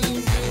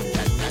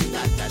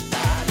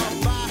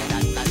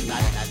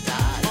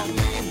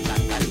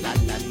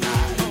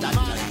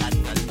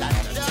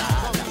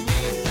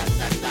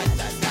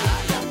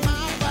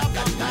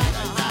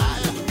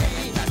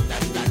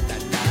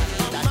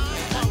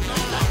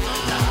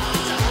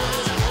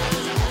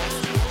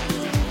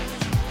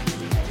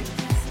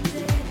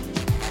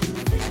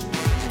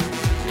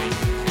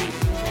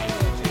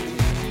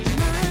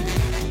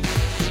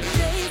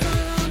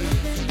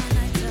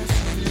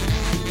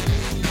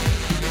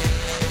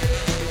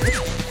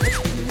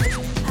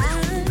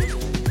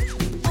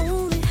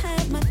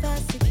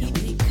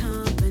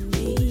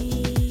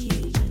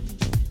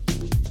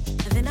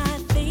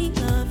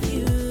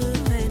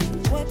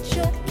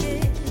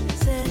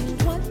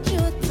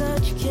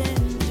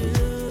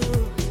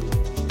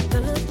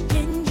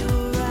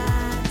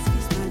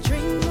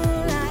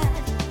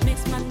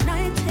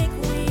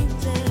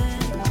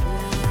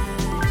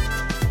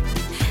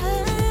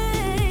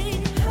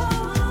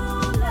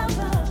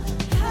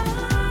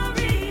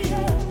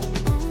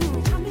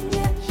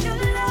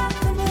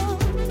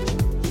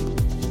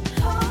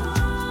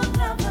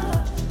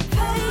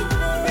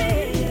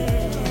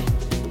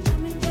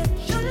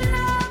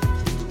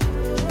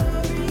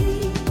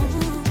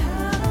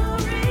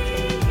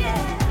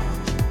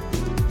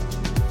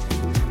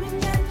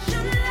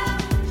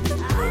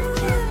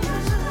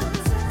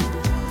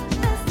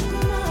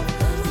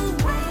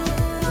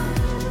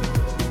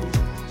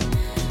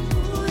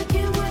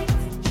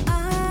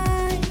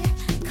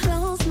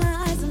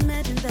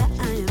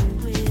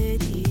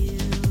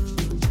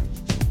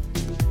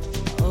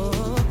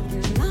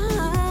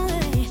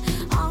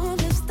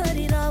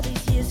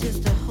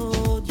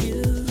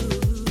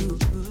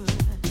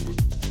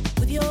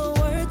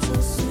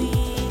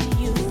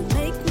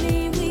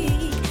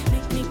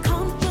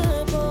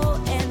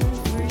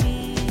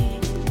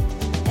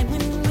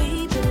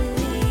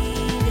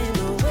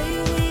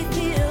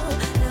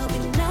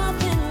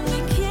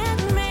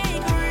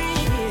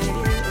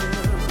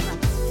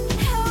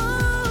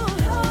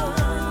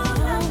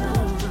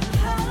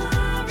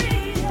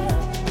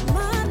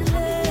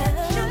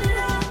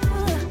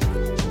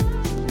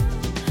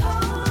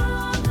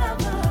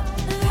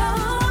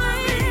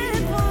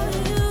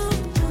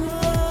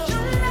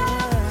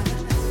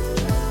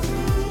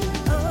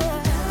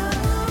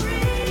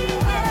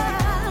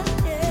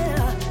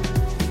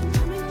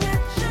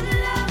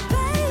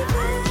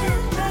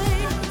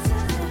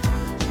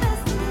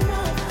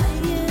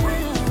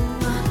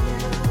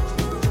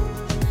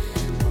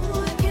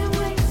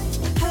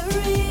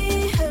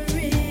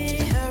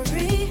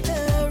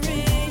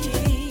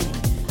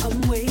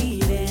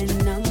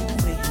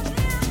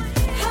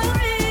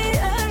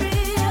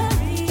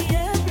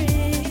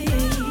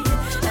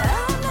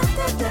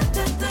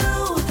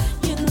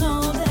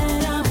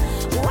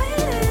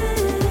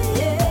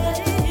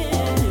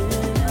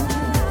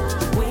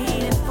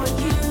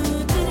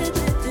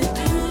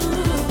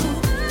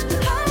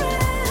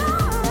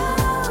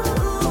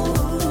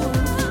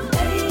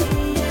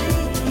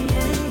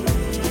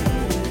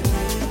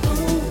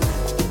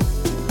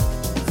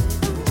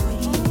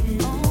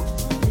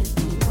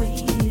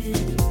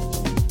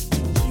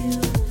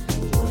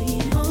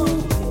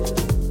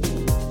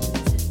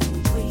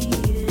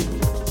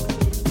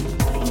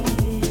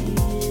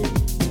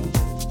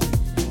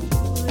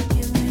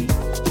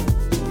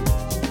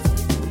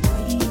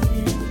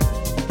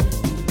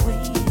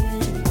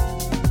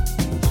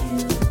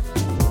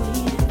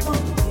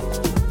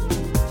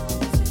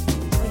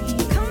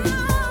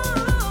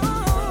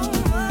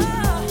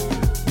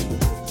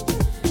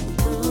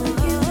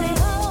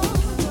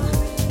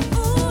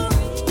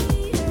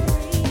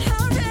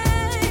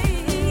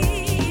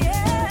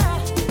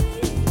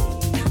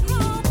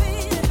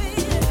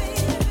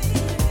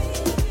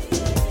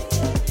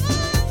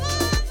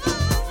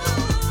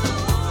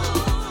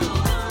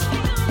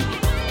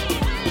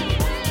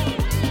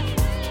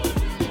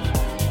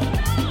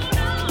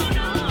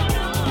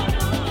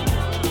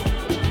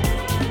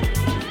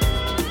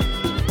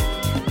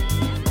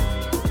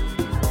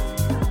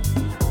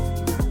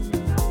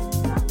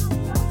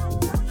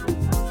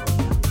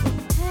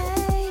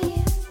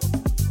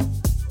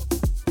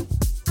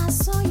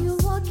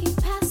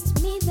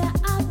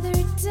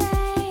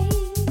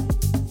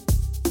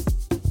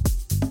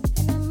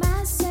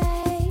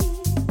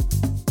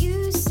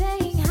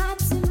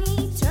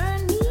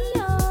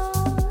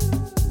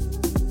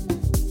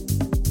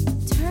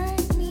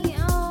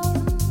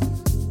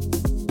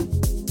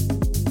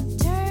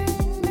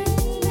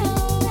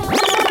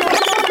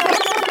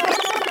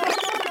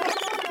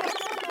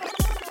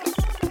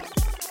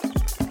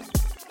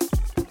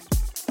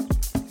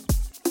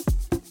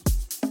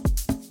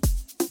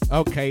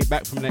 Okay,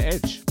 back from the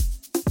edge.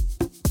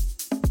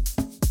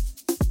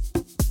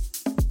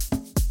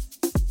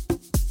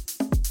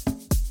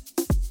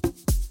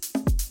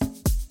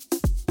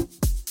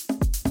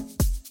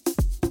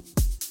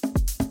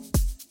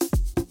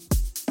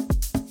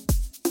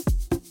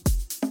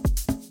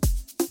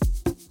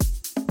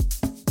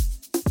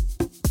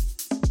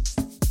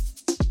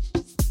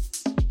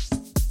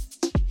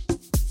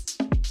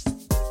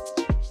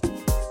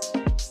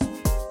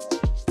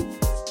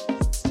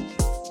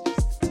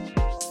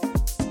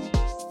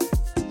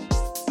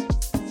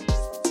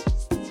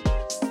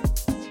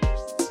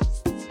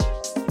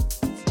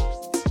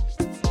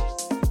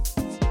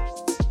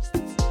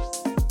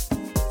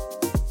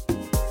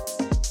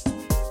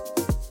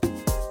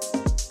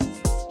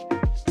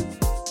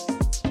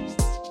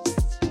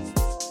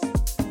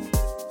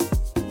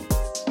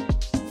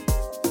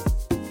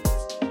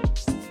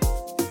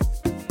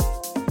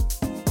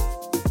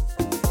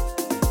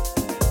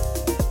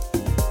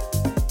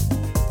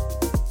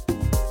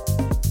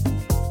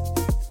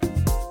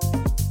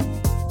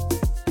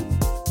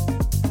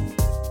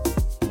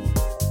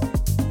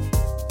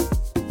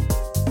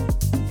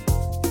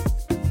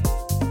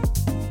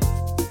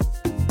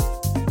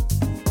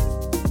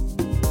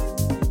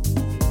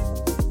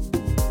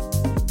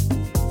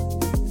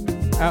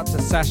 Out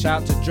to Sasha,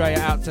 out to Drea,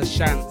 out to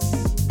Shantz.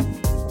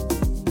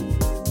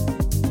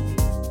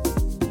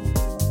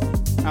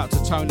 Out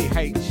to Tony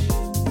H.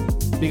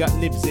 Big up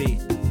Nibsy.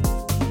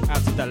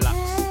 Out to Deluxe.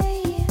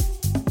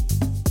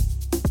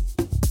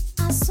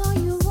 I saw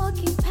you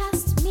walking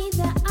past me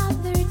the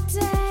other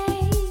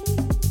day,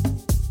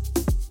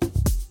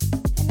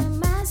 and I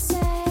must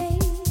say,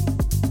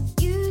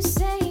 you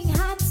saying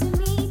hi to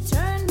me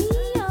turned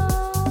me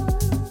on,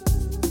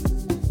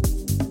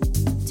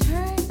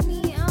 turned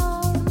me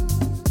on,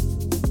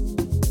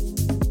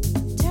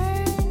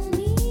 turned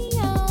me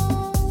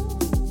on,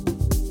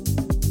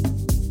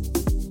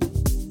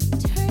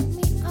 turned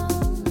me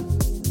on.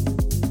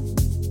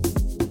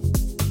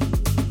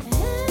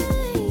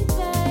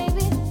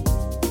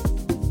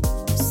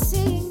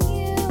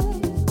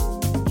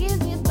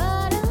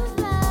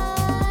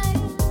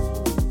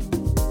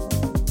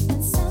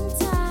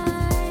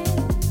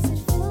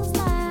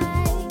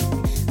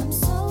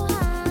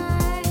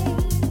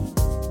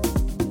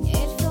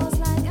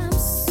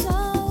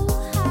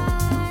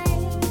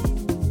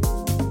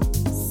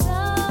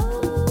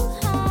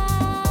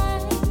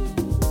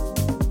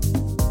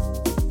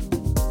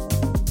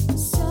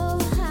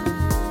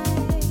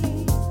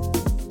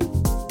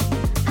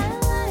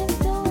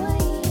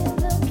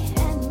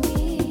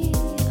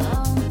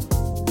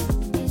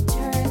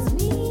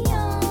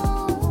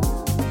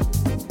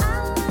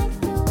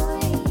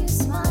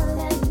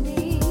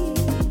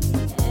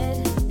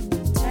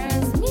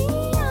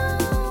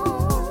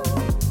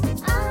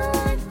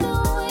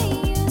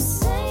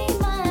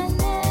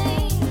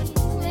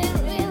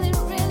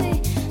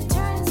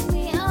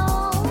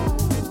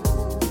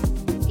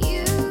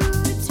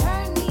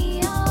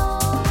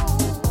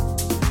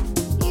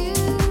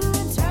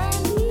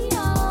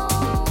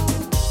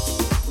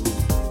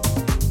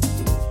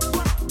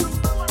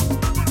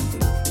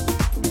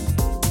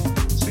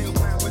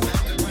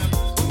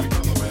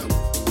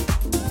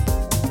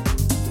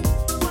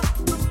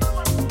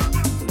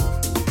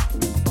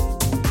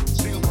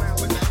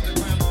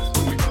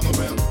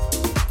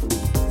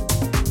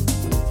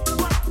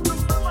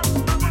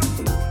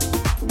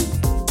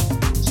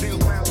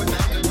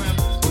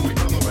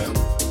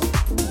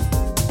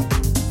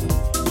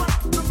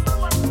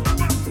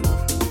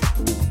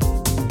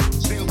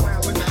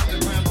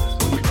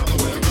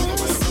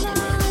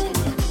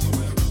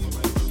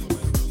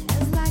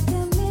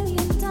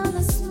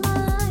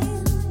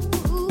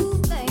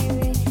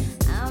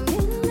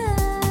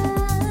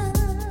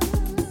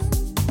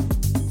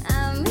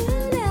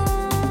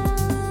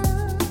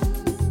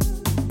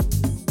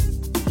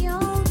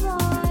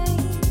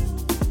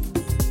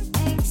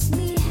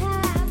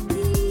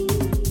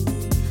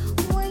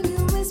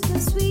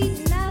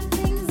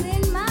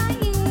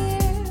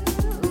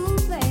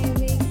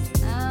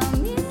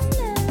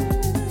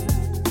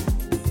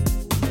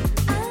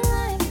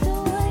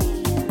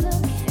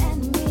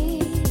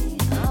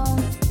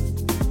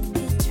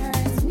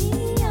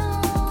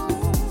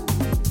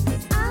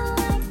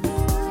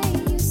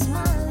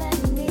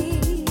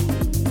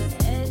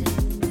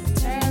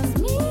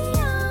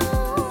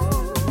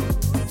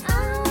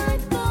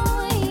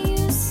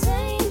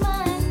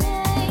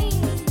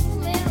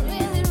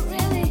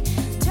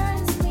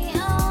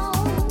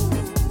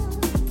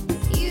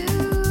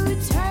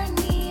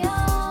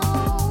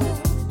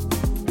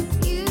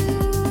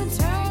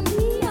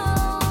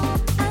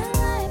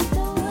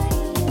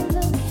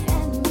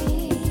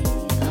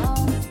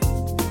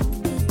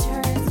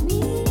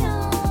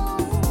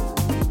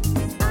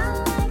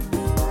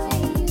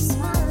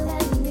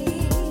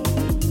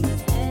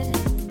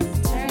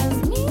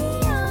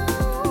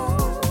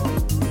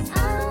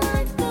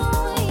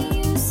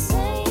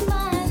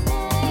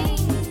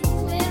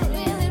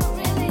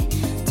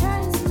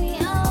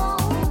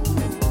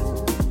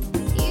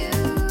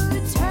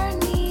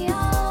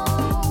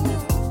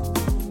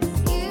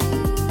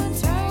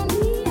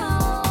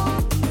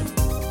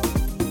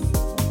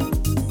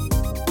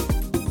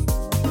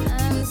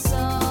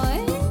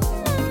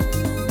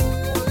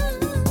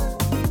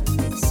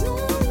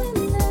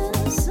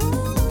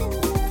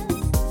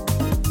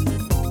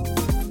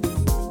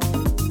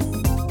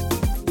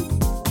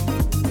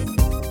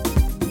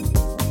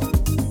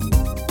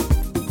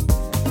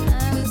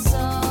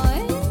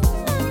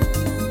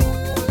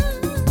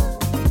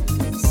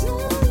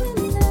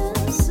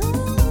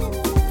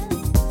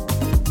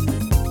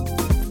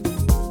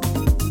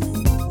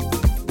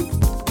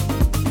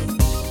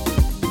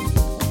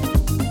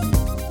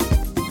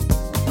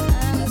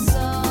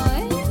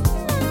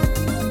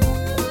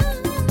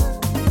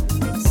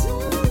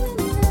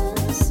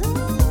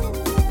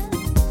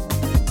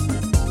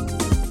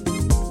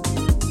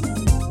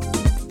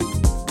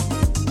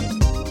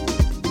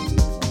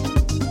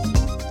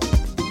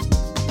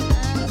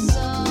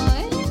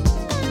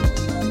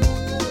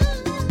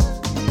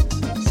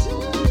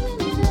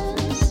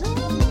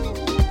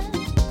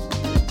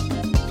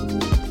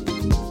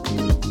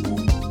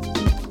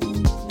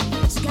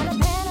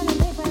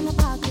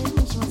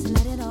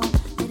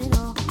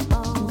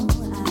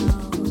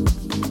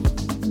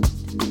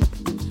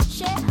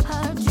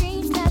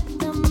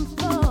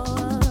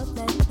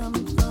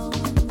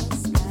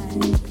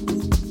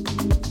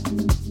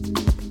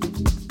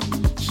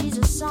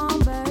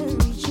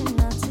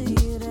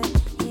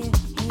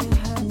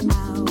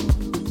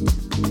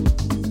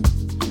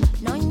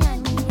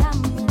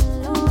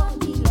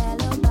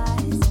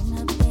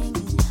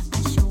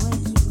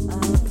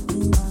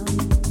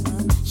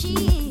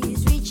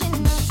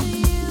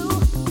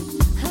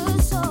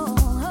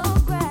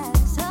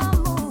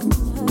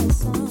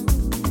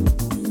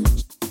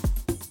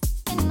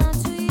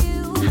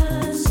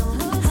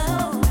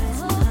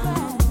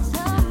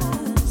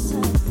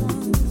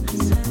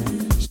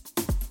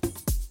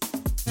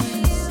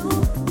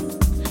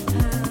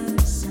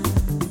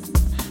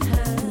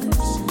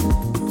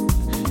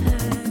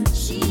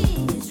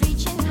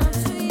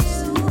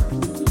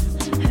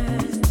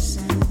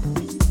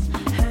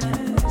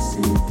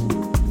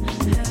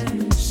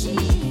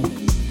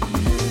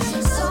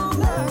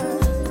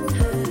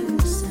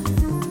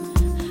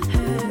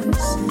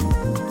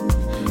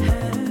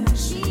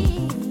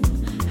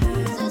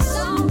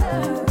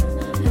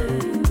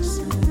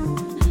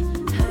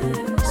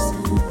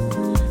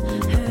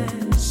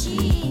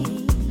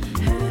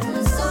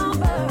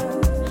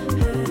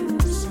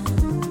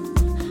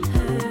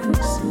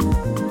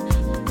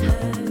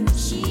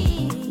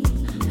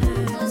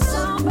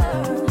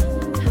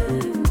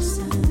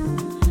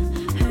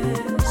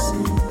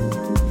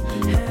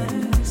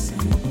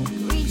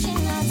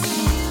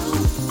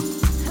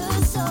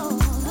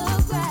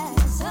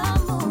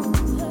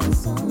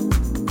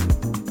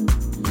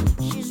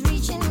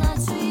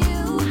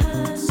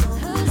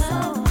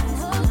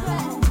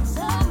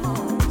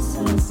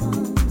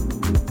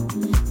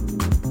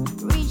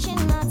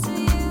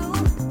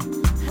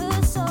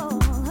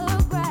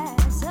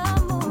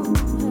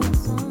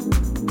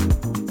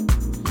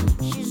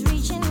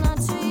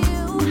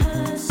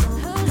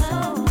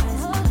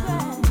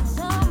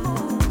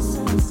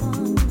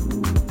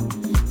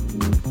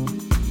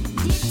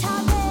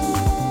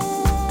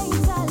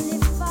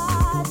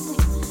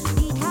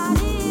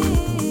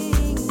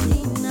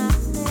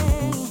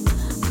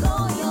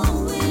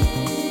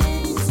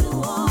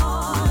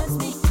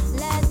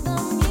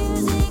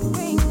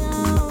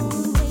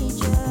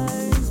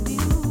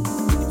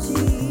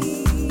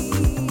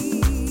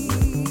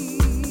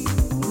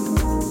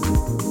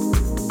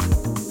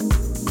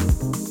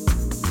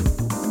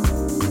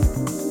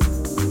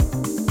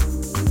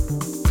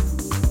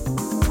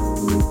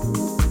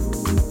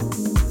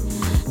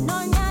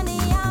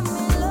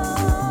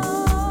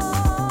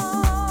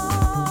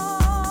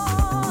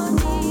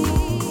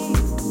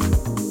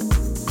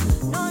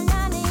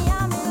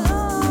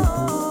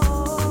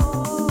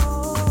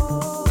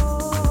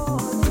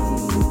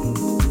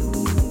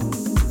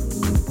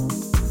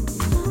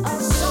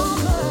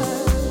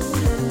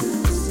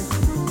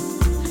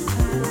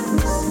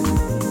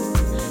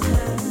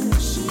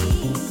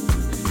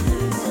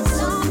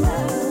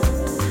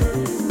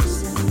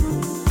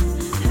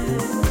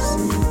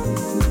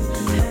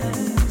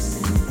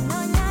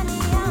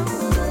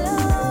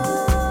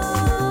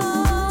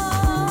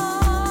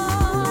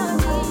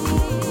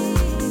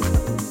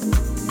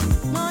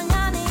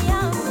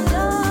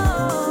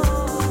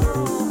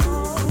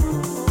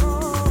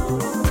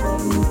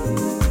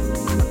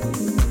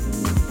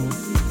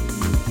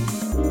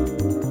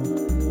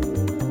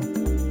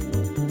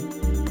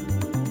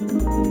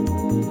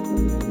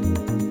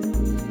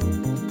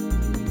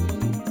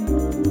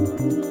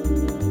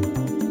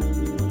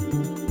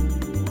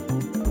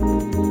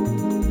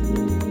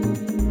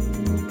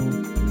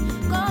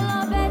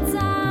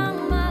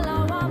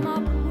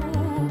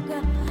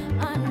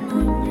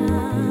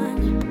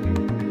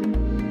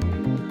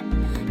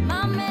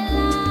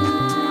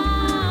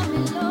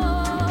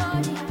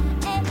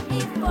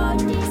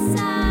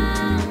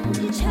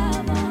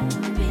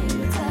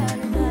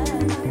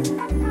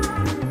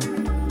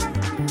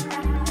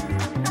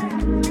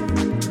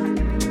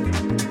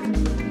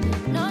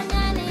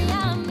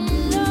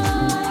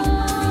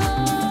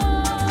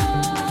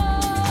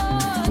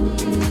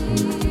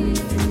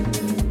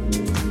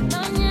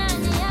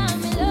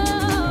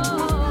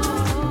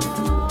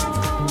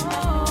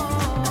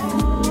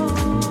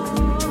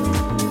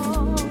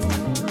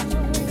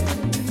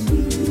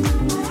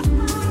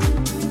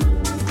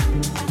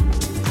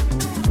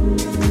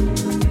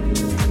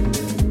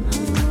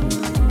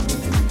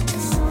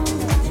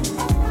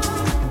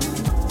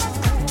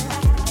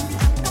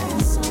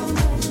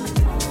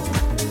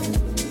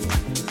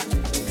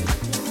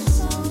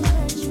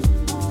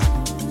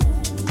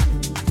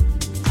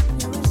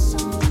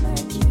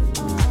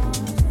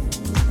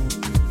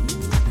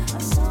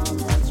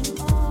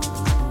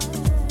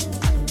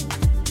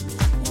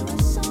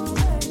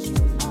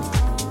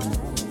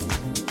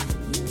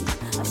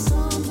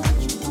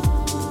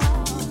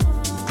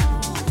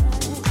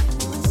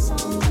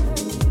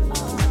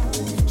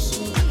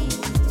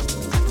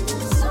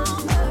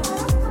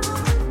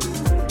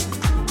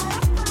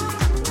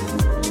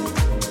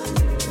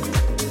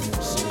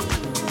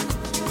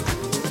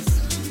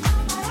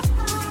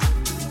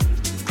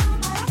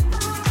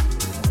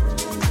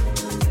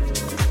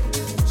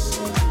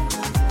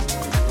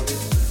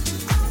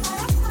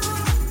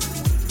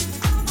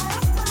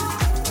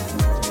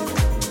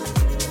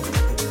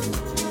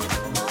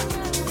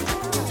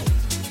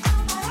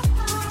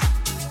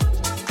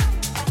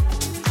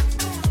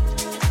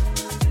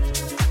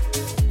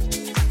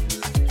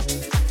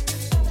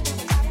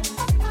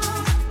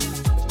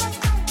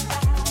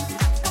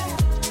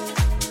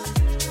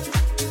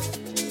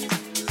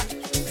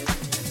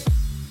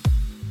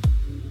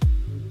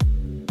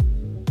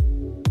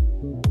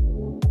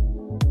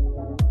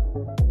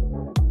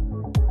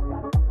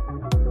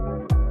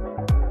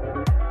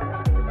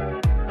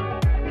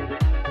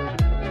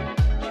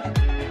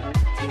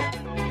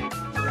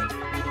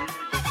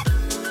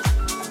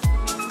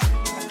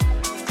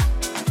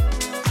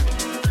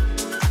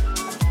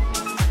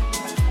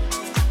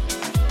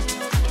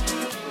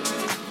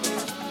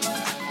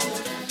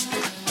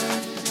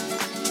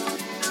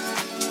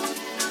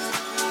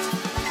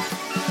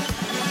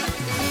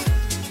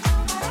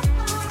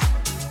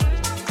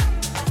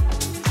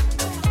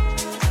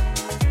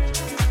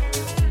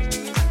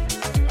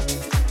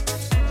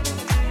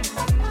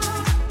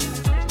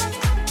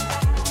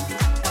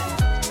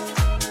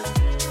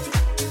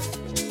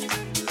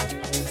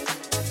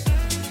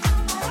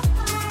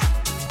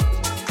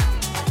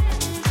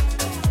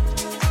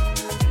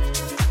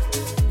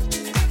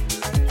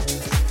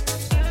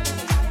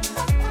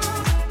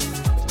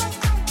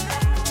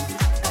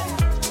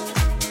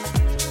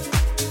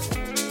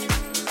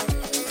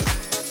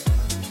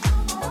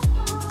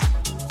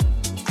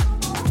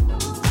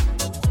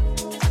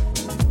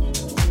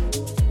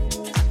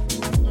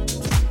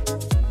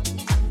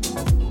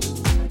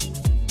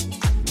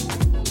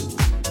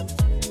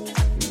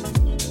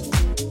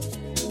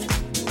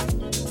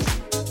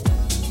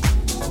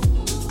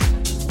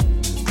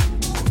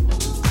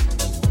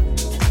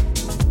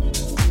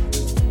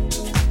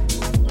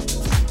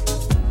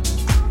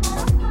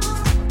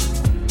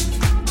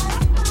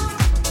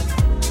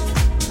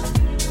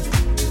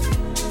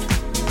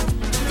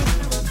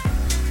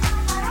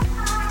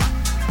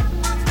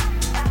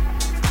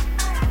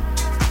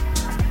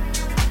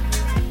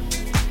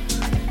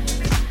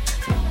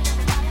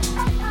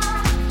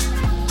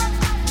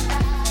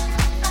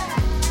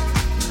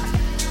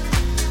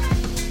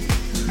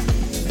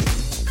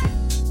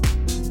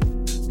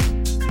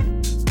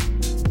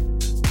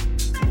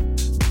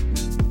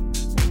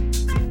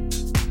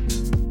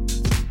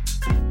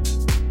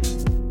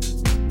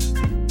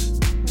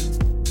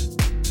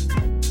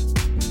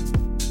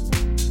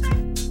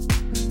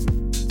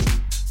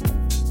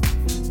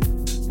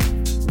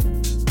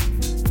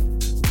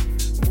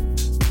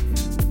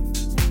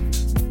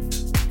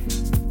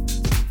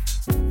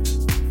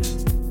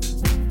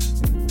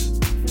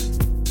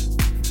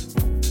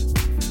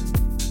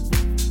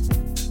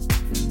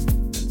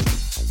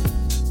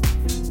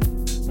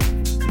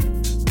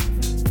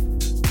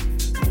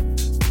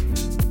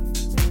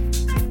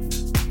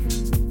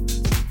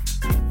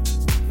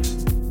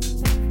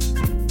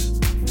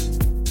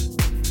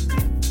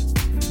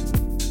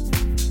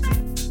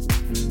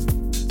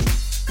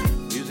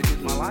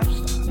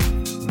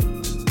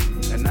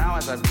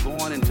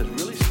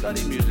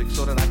 study music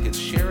so that I could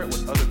share it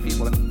with other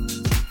people.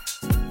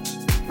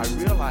 I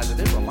realized that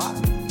there's a lot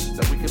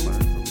that we can learn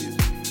from music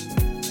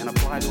and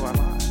apply to our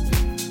lives.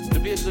 To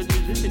be a good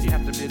musician, you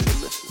have to be a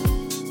good listener.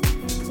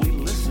 We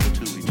listen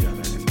to each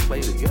other and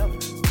play together.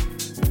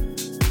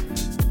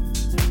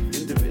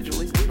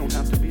 Individually, we don't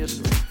have to be a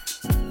group.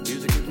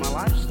 Music is my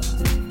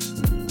lifestyle.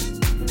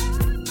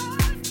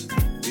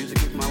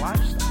 Music is my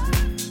lifestyle.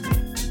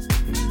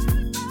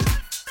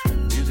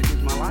 Music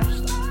is my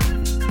lifestyle.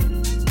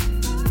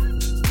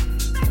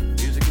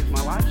 Music is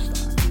my lifestyle.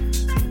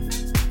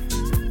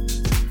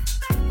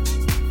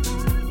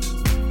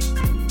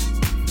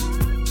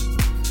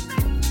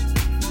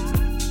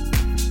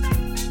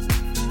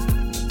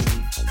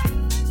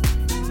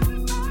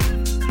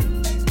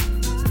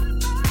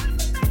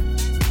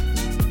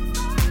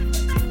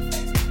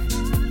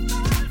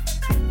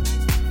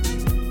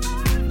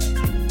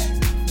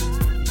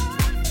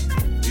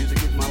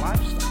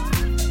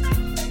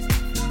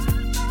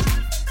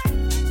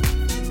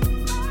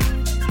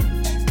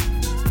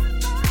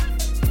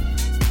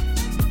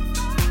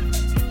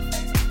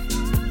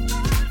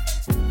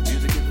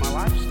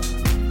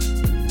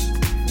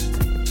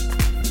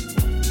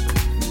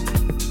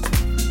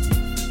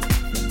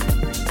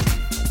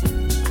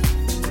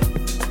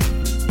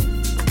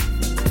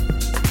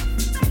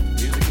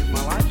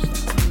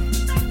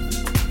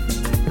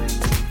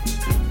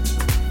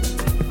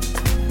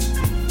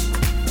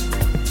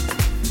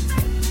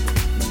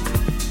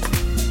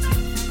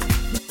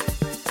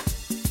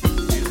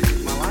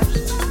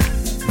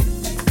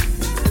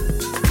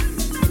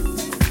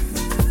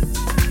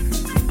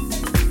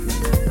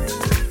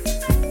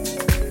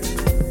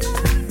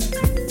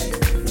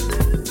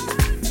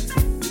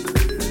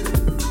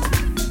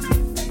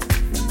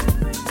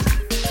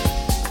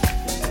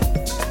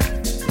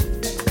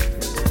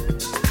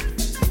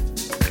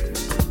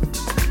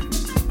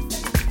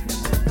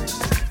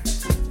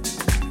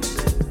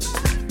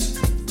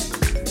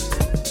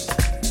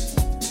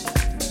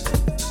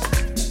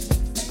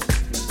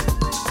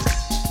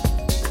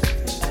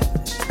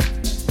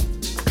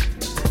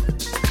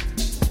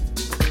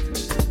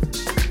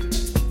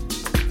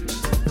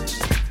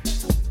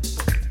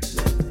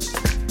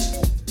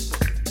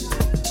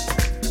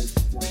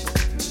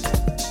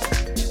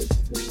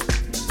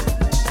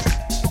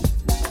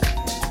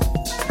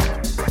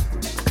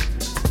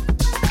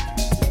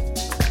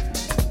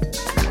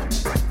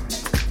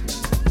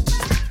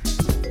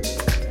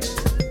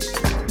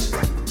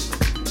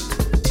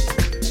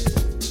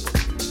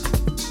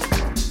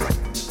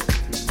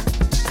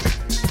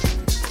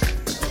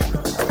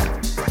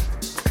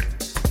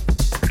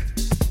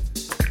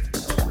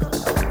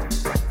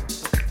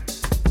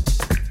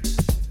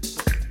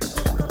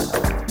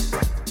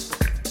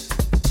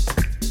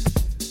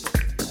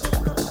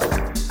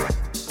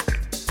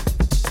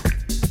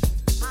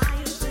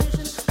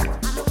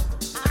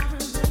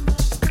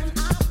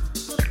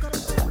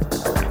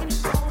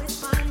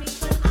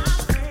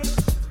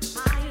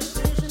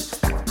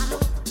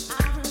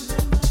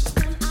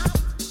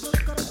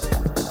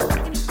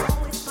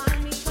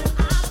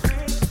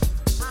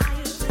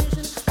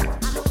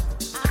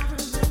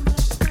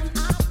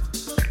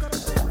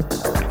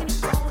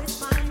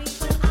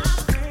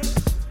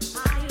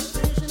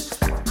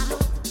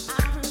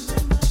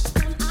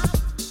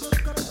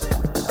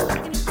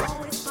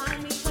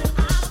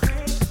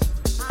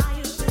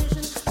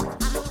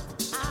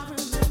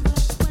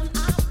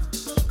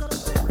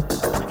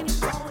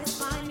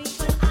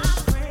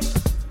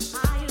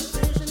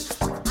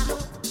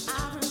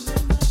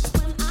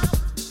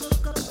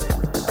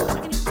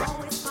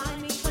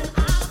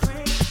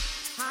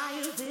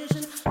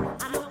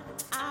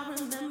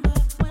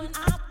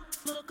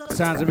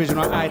 Sounds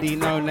Original ID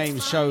No Name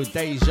Show,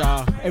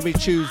 Deja, every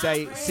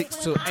Tuesday, 6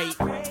 to 8.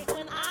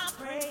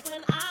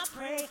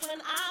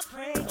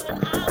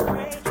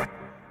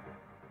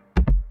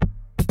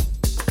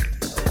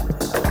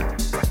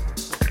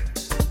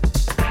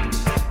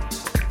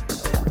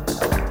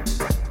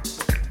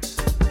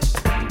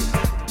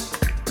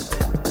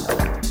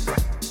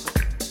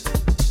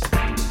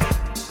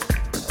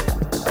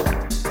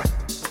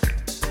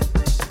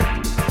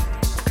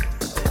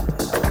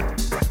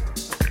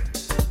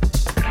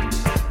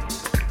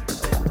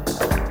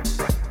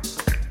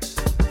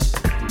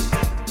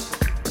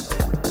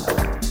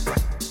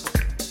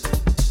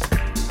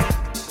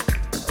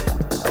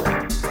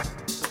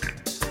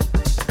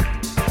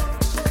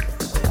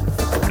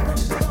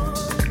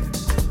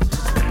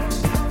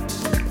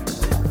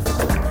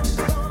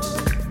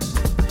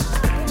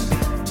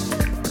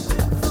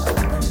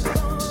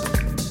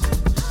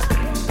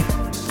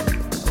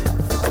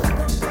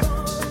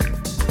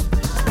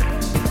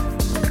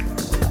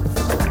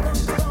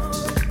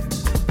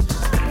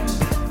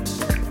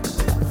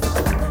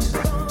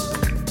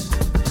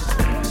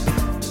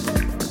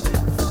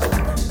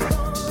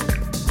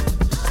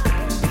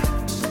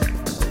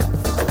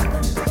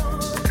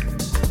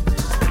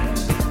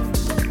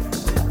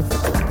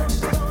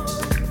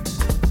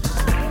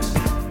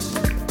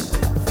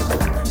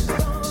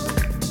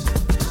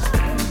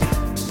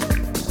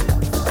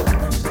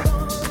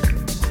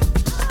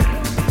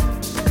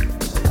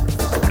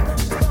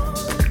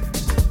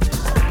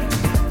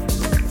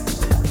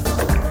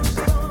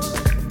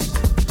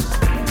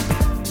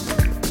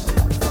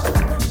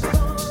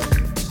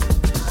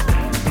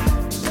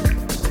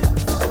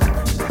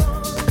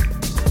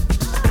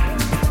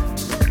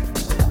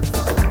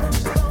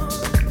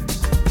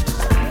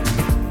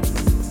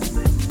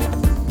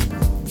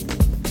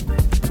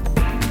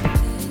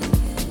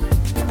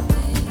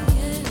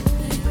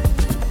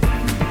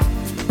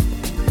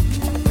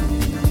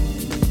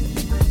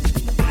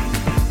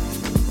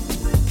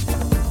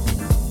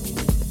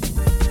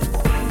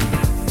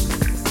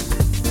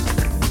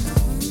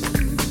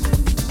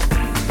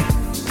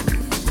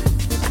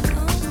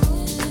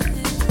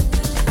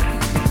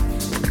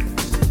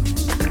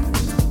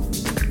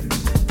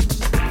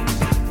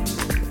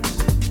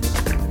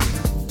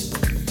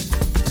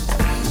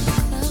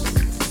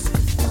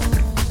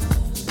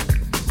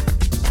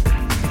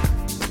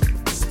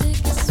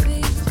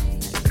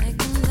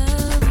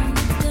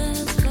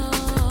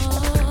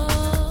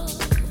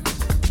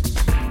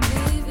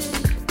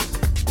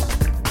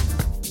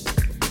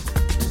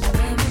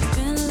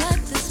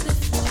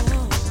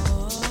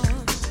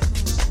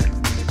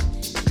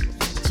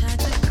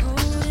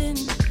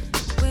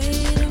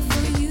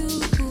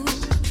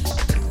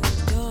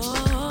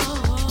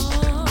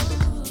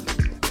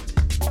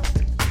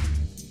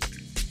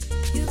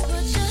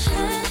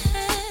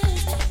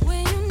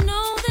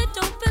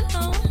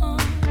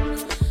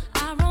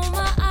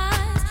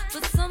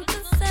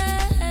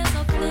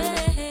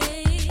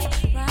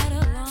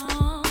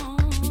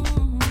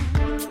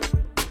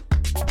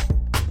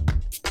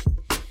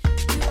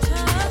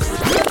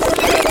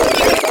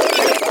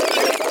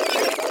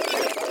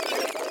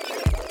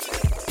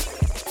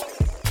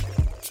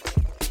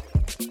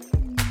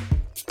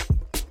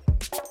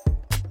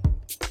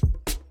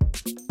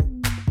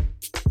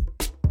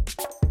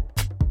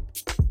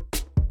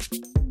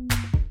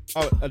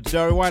 Oh, did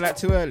I rewind that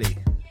too early?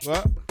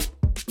 What?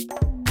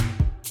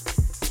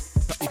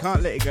 You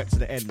can't let it get to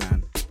the end,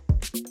 man.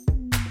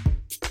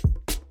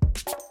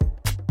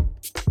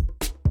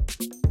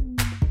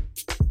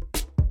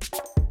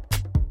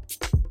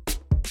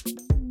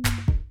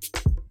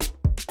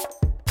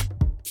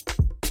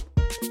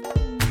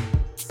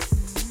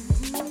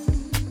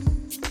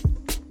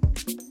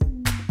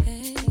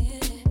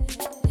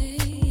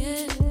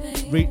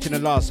 Reaching the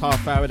last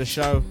half hour of the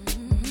show.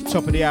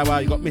 Top of the hour,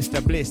 you got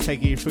Mr. Bliss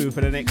taking you through for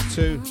the next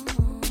 2.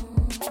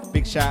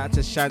 Big shout out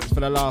to Shants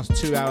for the last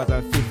 2 hours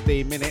and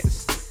 15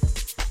 minutes.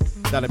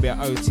 Done a bit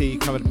of OT,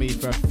 covered me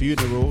for a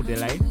funeral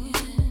delay.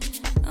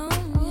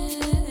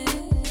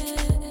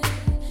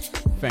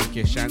 Thank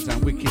you, Shants,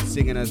 and wicked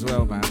singing as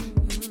well, man.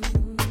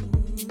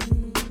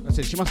 I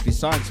said she must be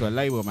signed to a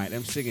label, mate.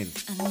 Them singing.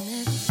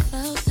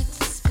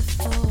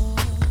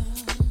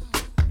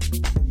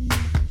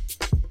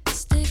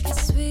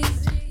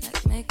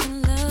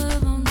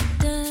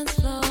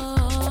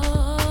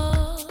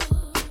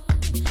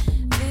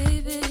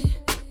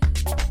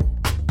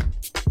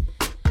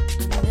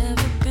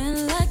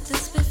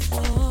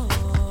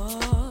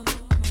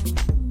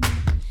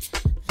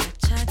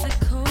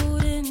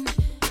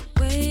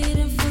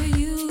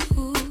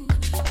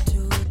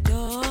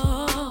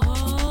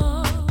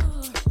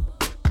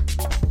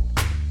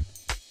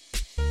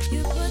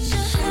 You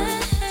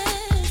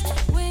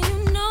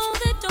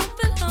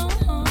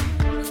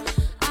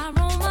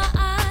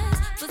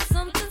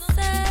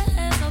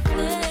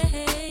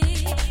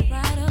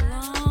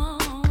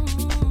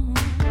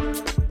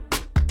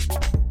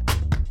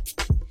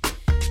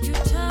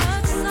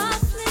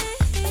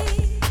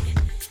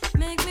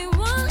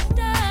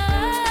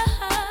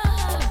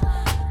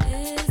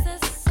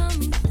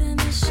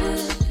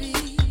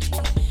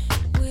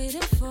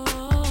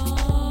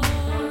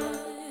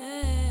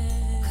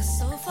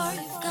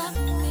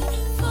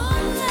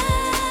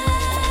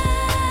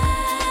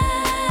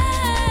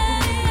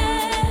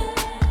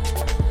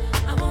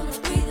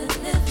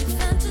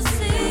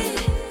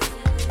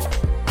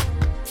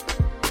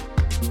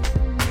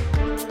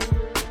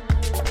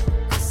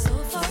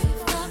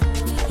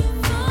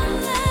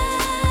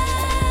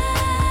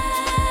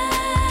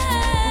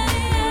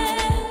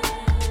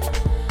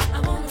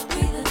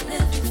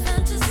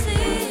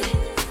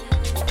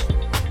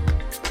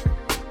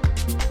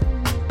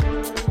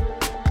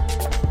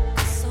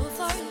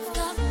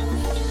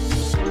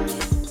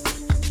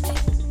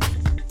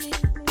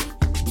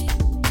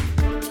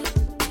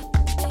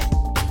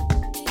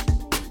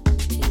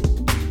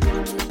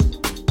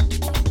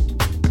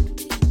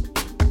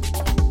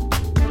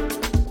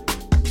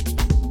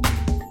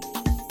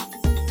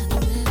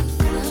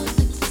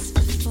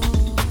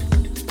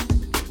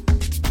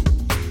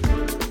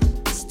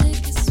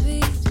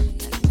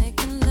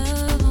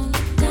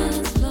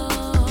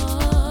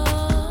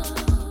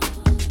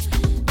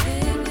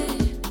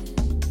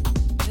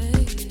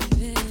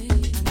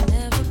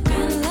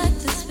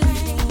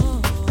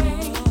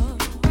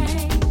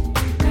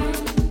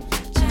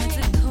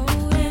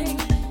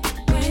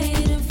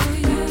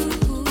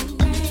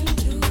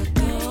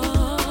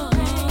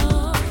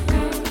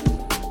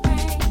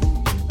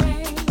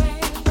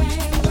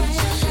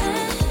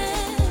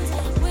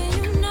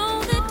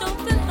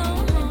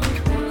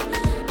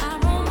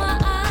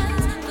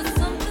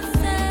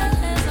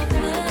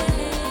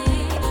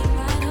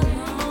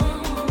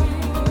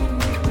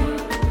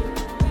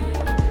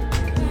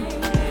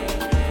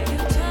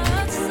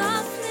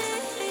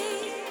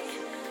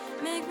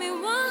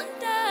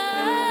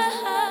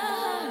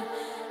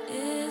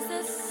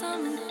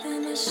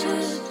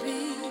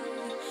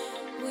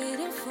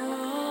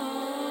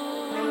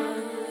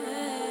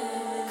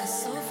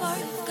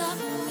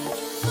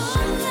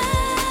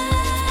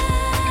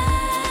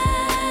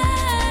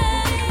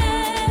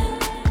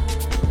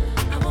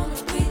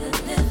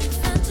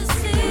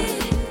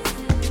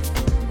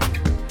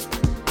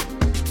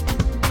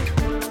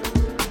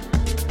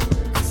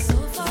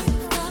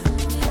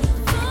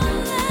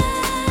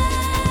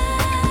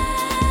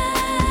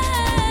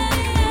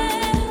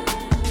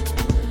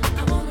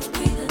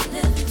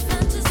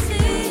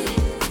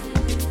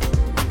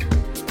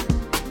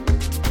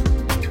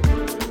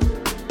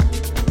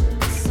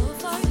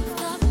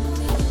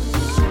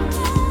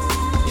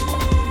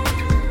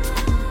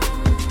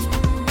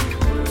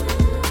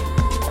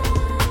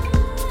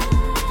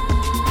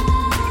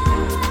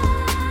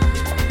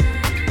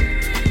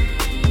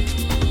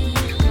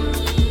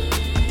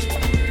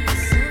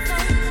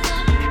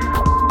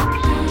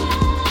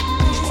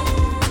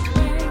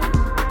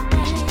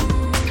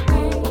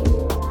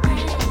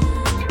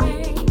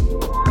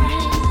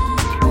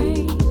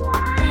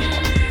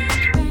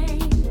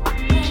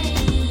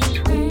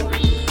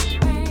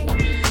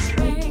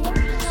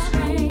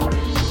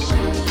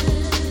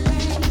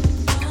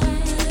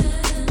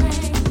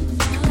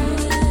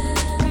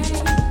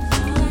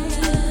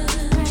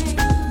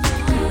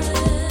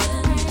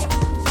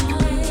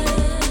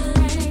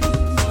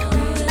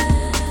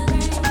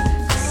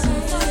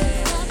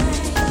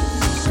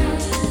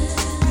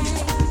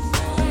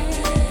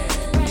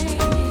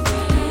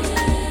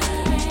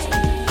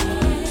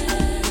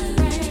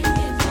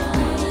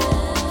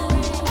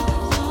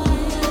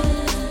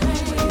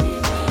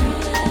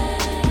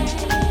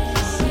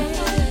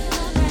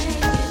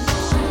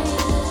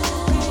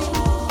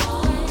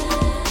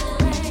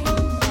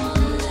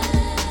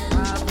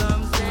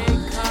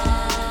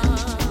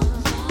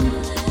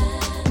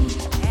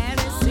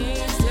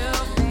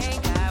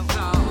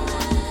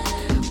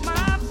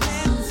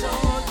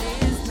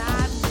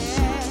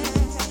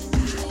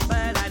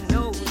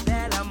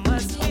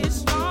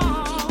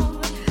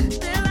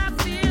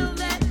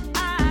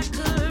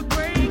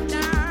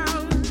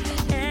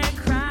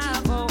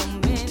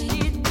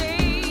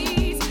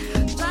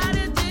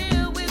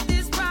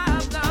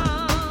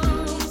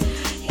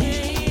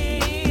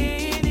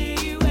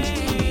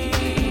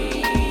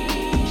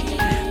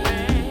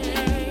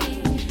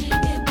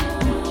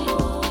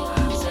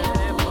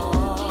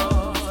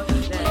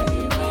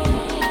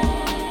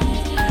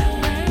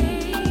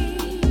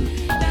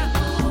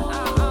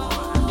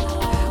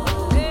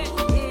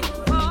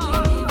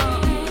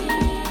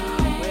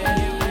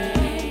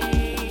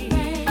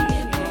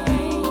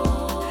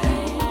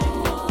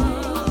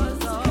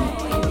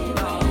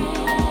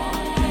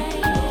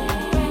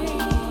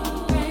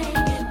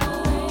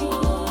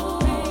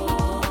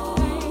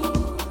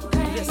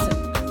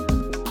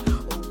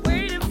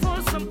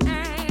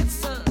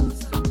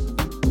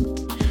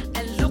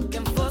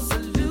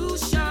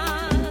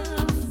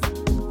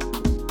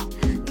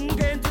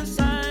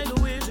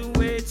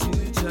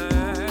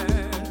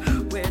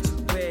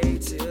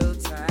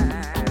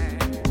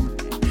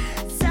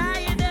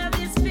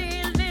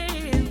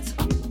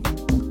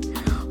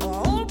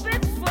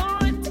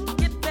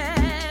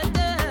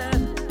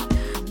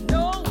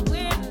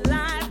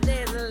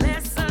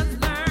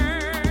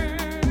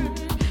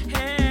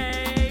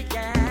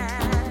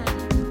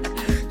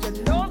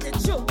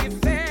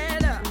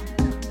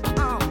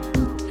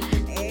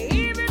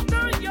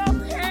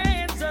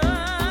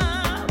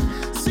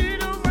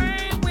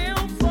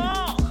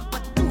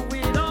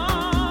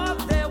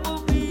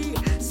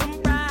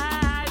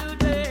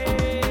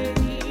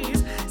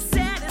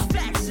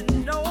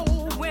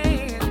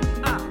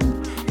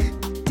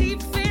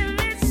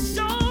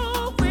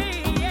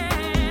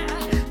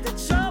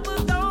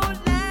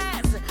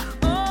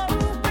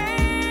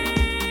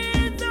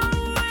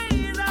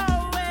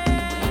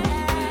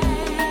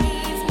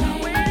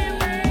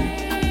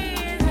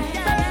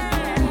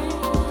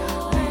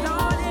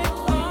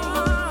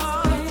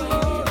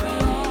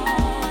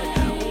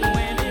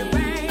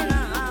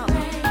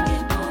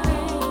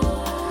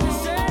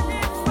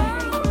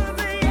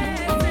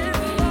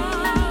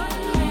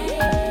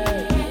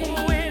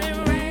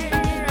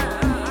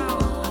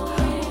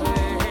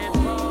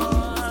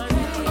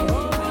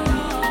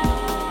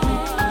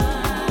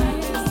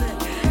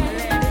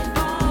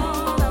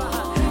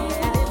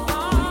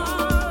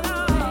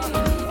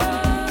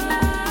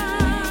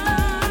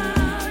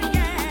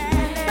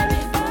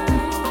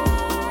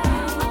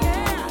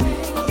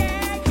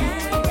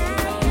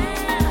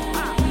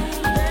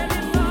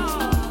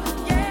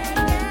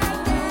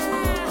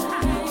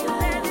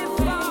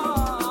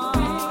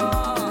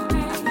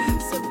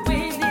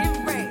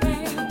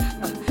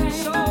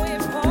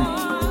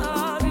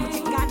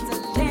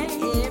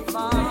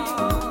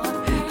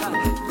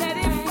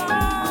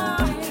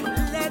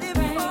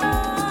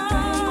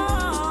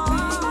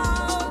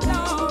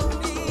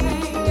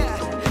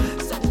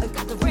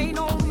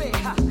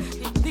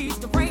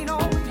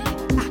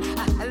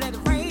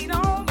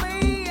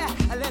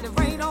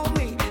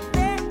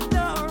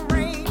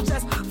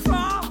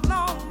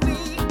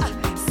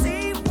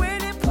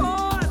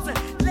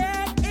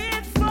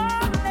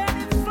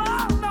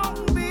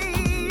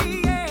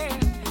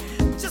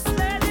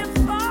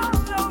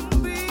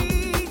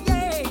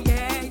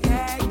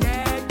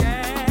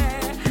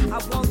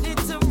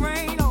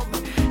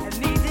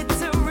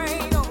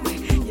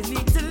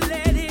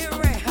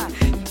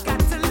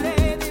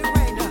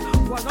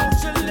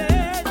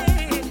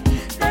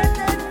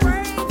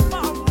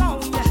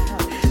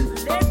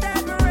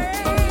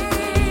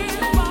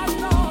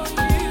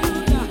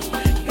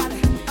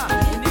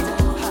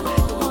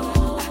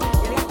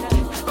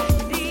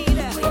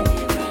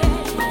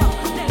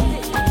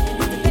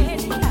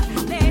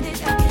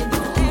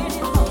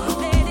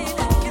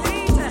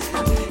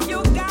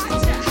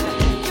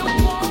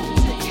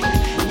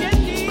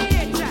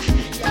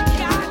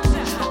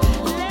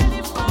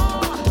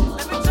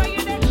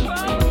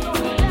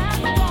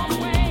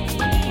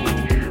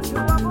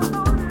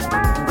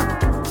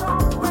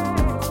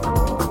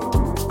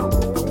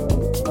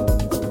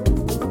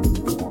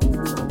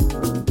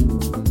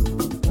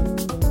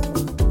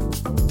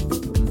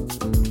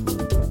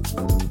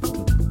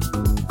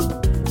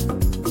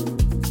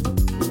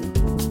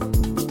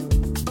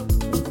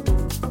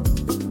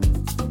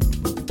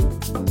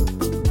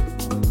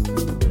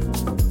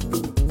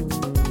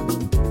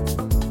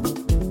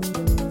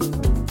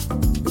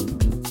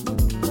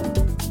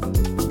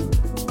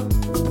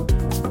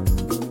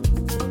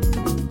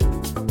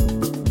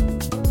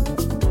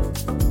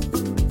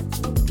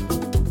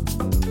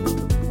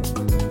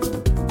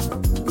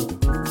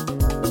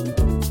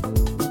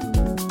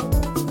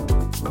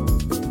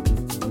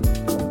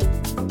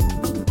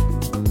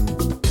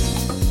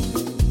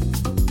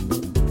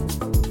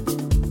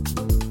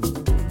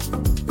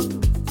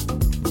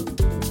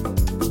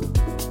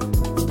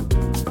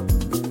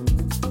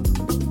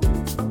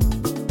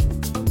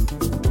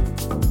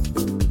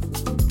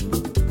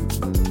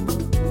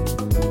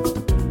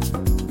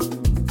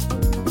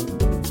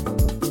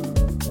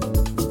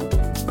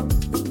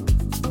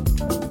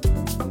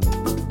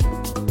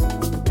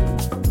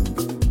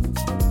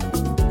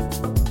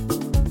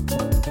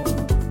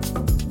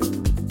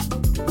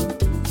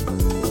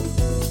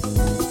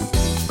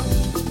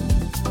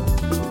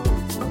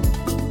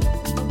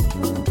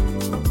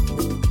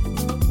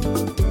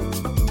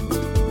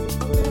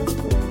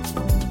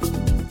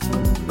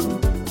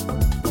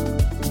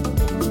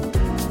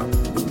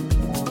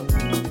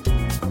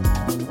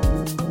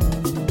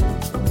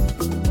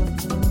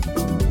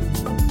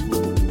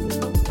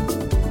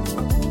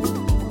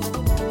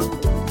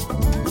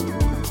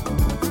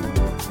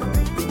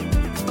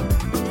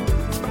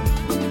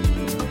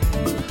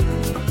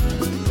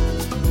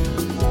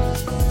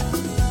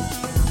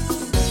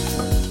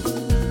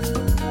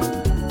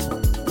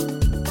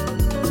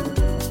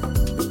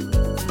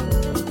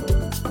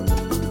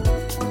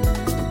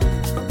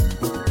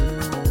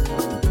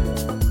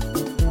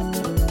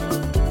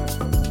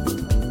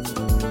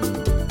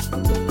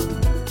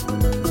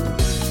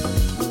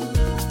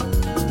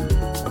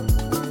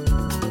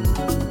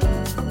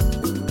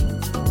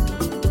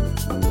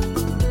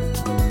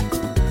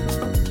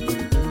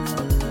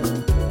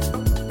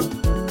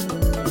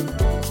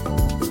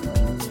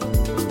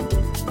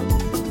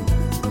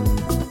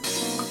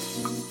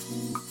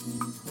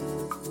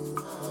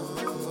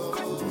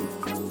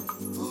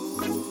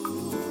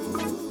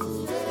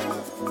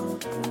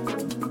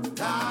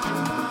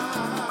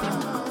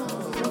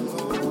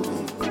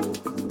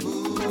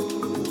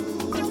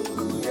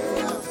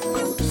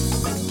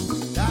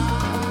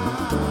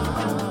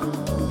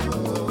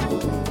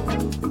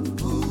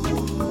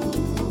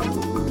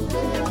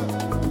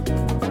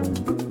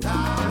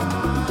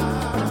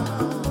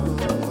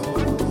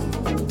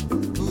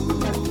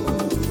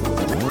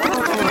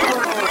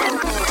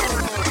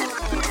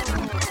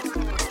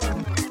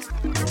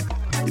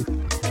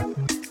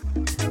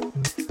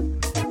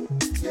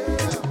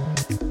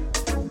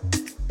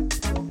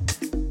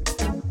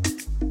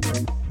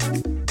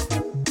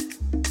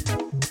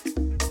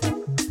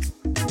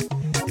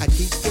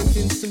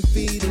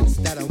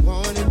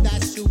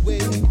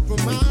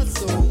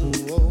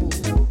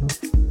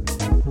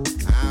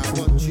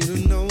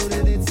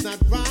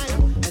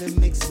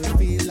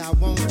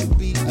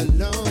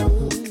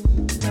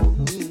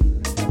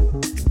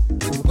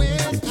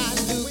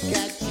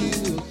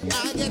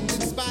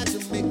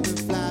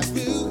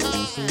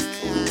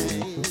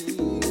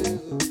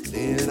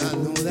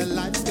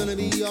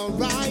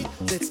alright.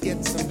 Let's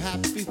get some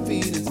happy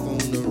feelings on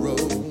the road.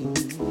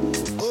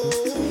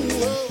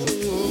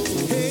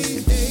 Hey,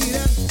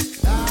 later,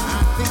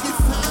 I think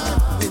it's time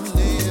we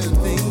let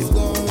things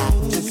go.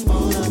 Just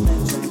wanna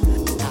mention,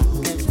 I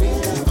can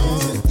feel it.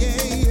 Oh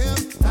yeah,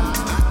 I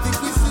think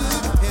we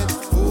should head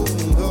for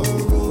the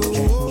road.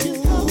 Can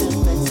you come and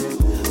fix it?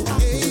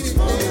 Hey,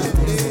 later,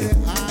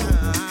 I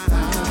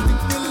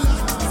think we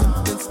like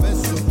something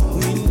special.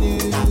 We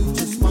knew.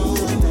 Just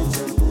wanna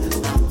mention,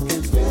 I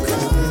can feel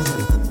it.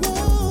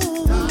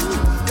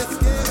 Let's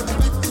get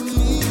back to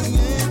me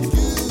and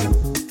you.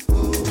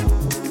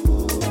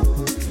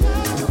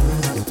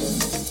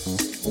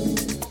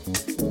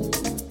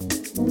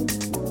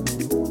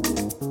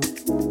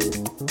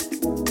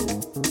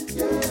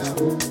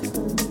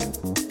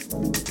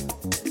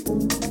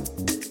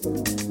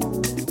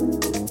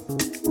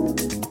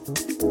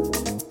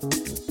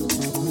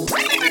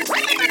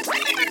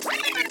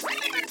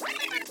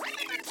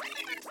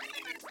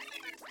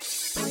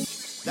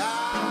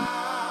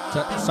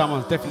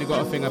 Someone's definitely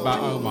got a thing about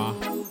Omar.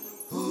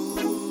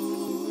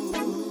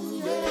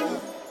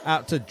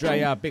 Out to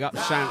Drea, big up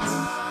Shants.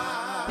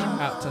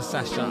 Out to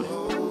Sasha.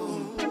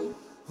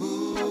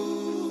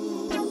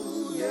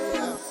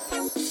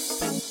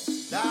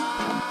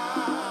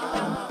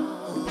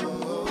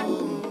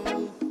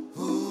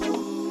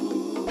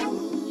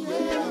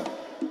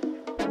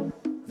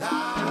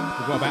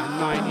 We've got about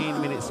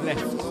 19 minutes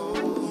left.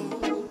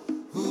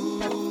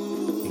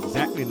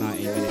 Exactly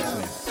 19 minutes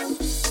left.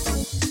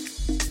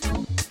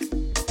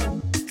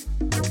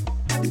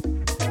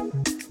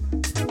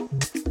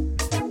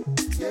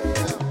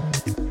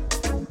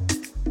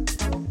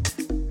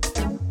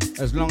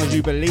 As long as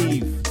you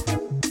believe.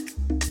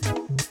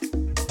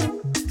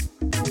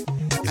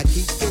 I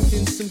keep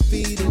getting some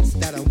feelings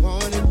that I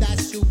wanna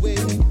dash away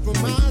from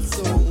my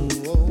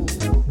soul.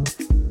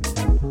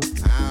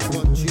 I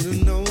want you to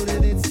know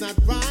that it's not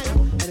right,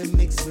 and it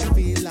makes me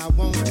feel I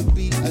want to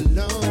be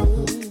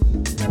alone.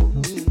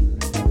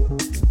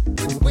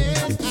 But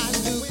when I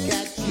look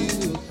at you,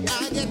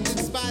 I get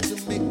inspired to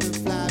make me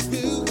fly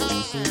too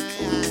high.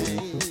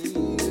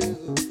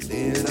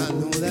 Then I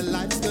know that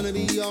life's gonna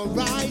be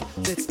alright.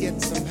 Let's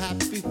get some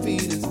happy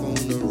feelings on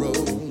the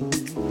road.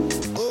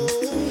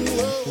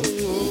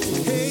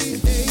 Hey,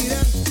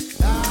 later,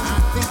 I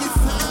think it's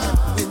time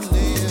we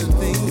let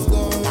things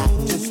go.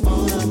 Just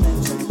wanna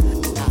mention,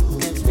 I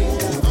can feel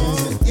it.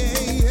 Oh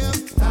yeah,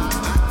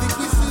 I think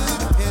we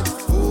should head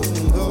for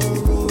the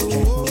road.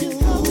 Can you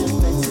come and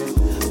fix it?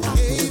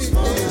 Hey,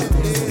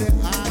 later,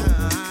 I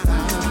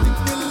think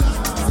we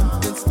like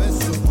something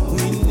special.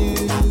 We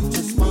knew.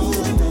 Just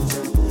wanna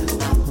mention,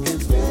 I can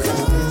feel it.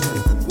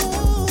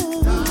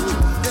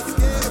 Let's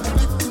get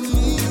back to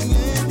me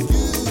and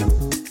you.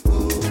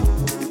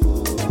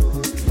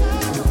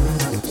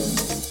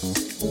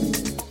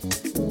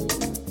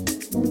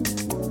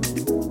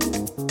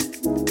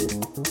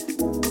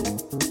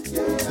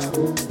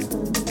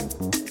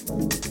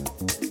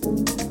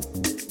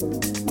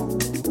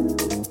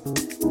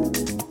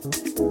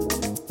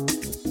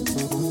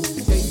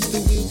 Take the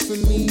wheel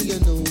from me, you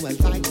know I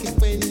like it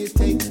when you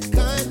take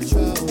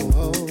control.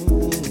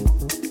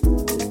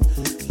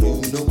 You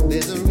know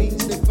there's a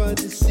reason for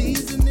the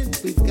seasoning.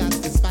 We've got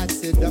to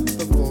spice it up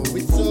before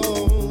it's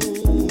on.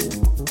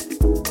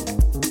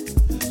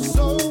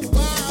 So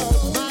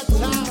wild, my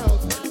child,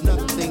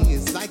 nothing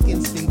is like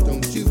instinct,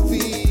 don't you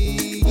feel?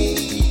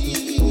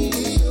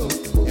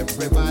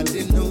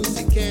 Everybody knows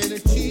you can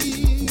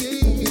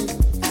achieve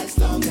as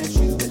long as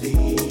you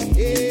believe.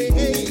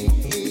 Hey,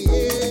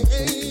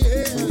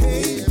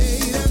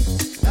 later,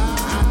 I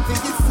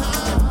think it's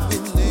time we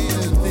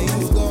let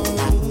things go.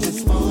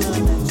 Just wanna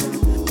mention,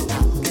 I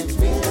can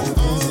feel it.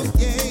 Oh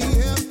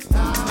yeah,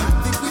 I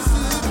think we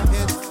should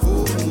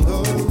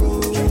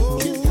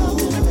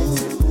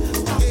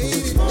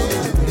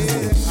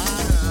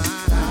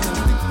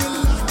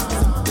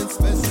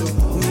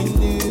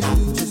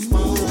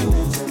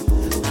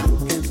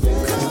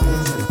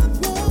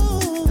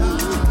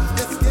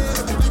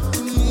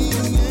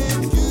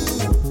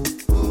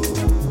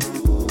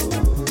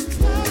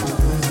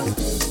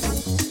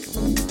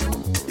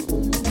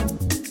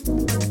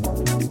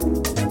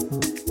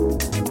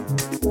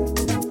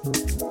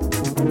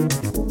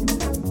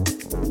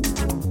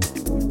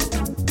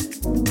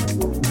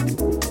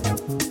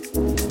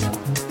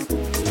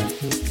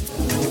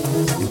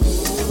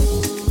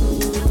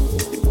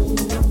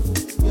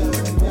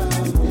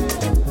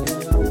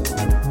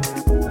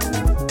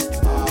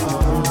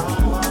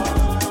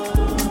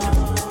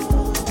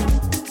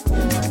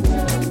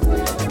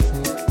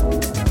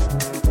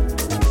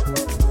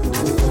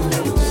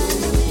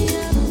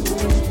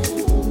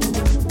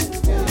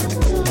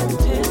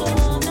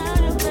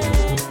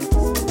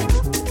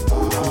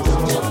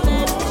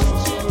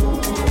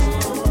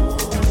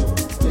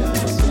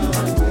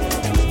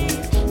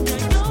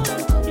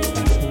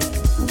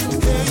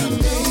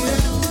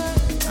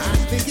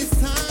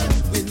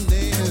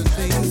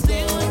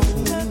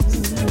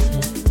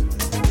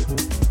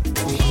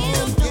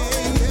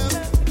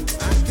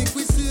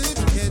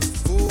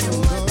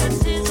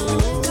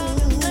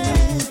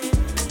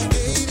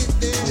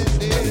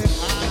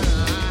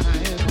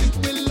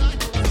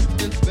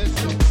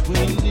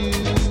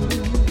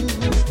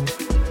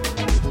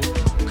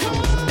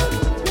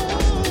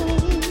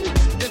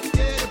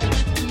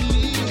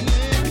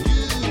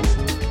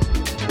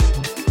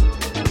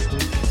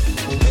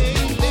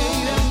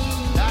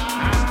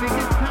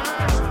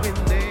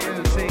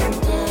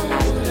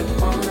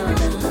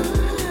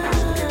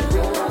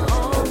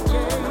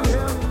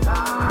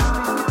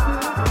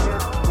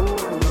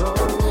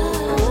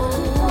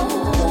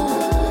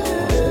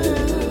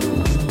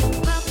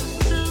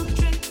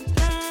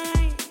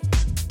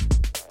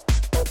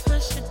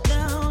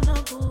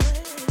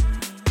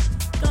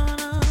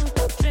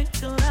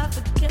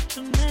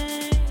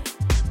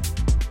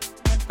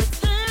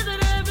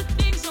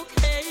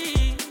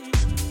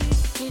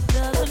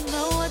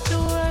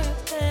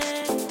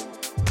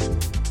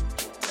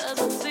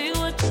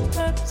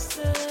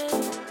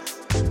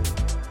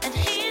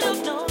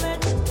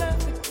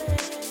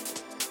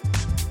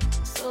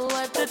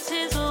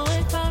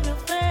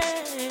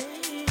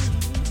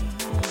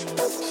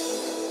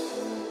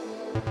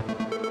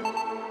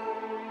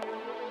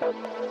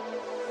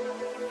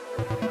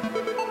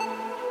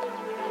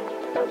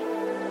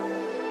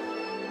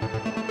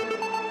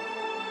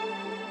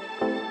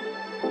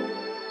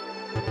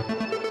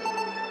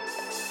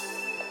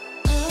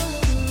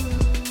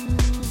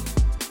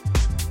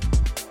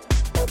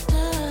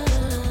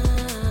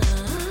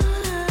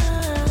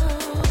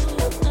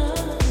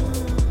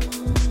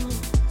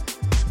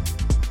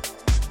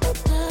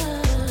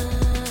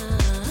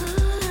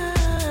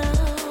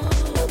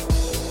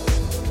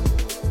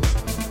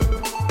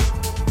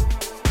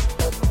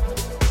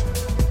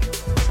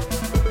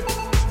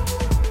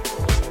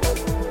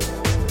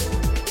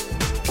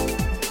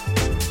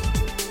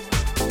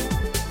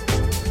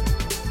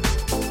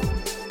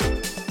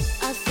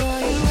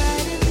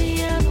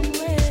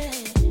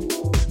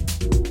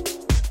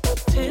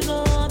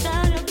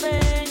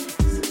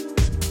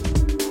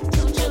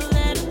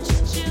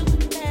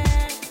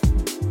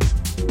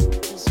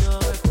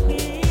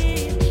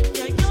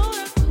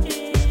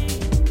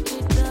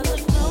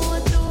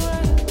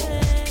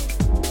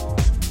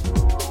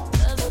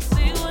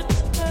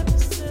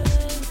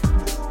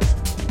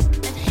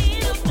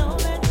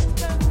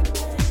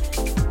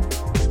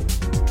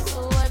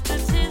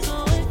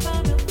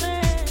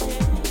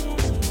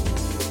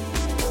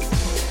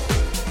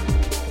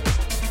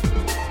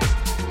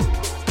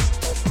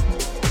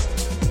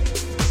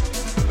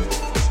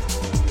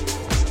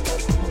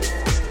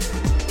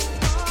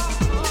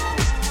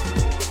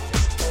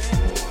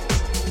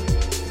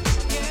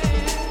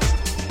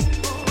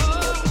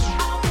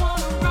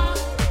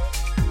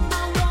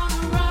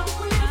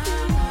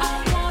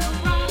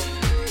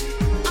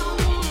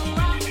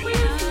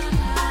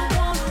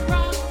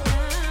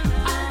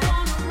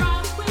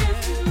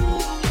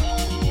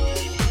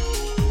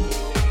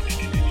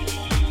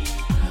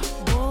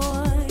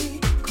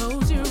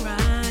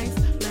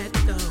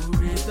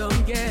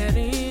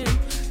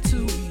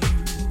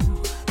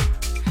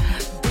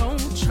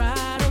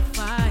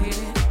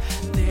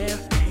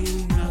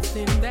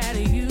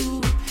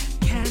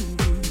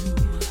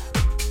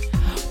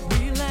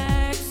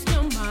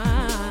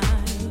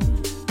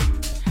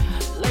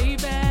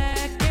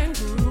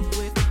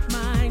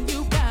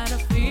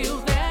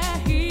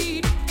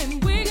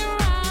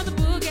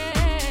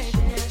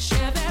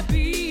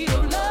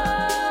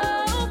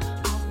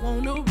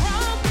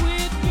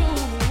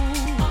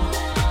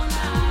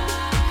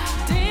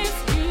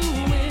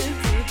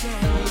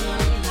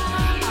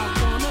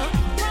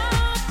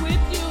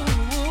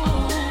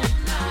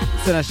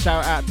Send a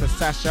shout out to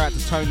Sasha, out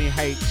to Tony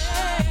H.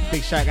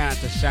 Big shout out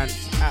to Shant,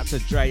 out to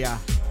Drea.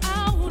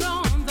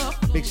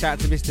 Big shout out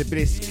to Mr.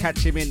 Bliss. Catch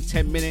him in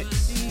 10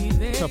 minutes.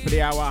 Top of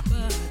the hour.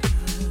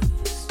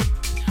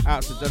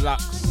 Out to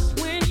Deluxe.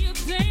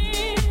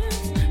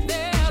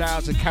 Shout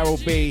out to Carol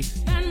B.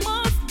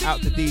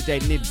 Out to DJ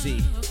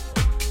Nibsy.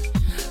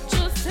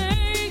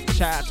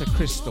 Shout out to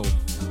Crystal.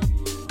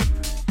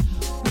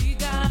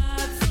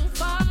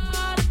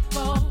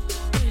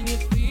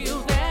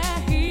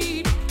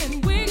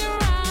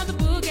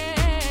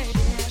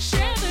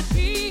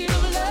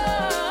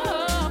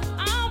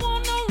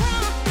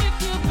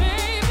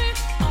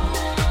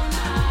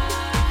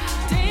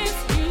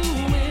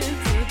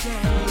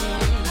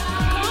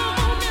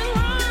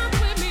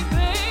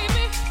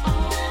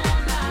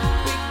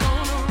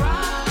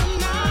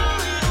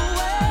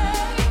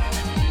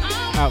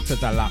 Out to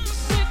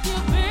Deluxe.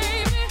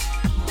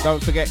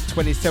 Don't forget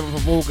 27th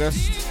of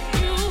August.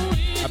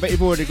 I bet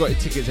you've already got your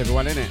tickets,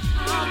 everyone, innit?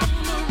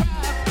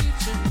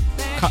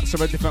 Cuts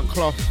from a different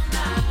cloth.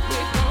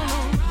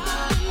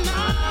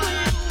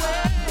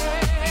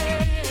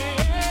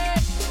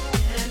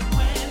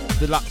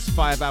 Deluxe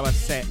 5-hour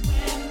set.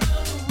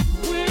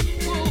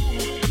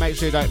 Make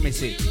sure you don't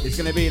miss it. It's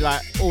going to be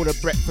like all the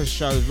breakfast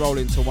shows roll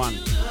into one.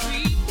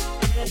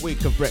 A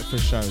week of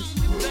breakfast shows.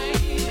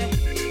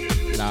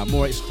 Nah,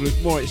 more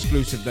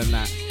exclusive than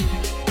that.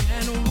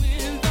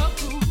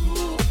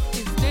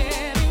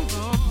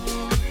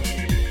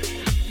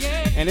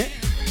 Ain't it?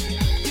 Yeah.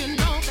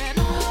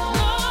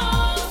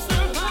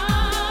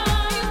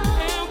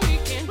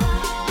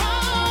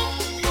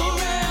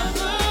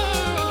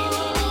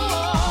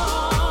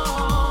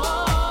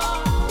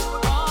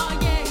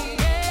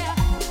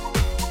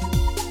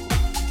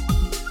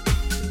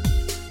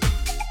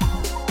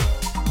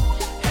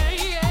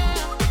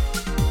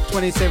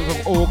 27th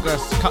of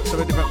August, cuts of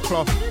a different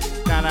cloth,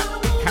 down at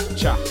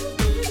Capture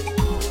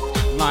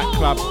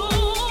nightclub,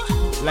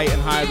 Leighton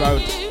High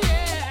Road,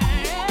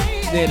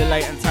 near the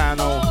Leighton Town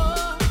Hall.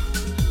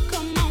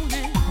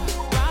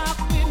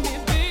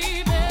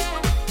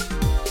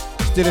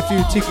 Still a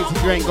few tickets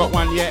if you ain't got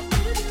one yet.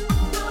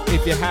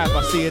 If you have,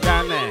 I'll see you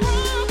down there.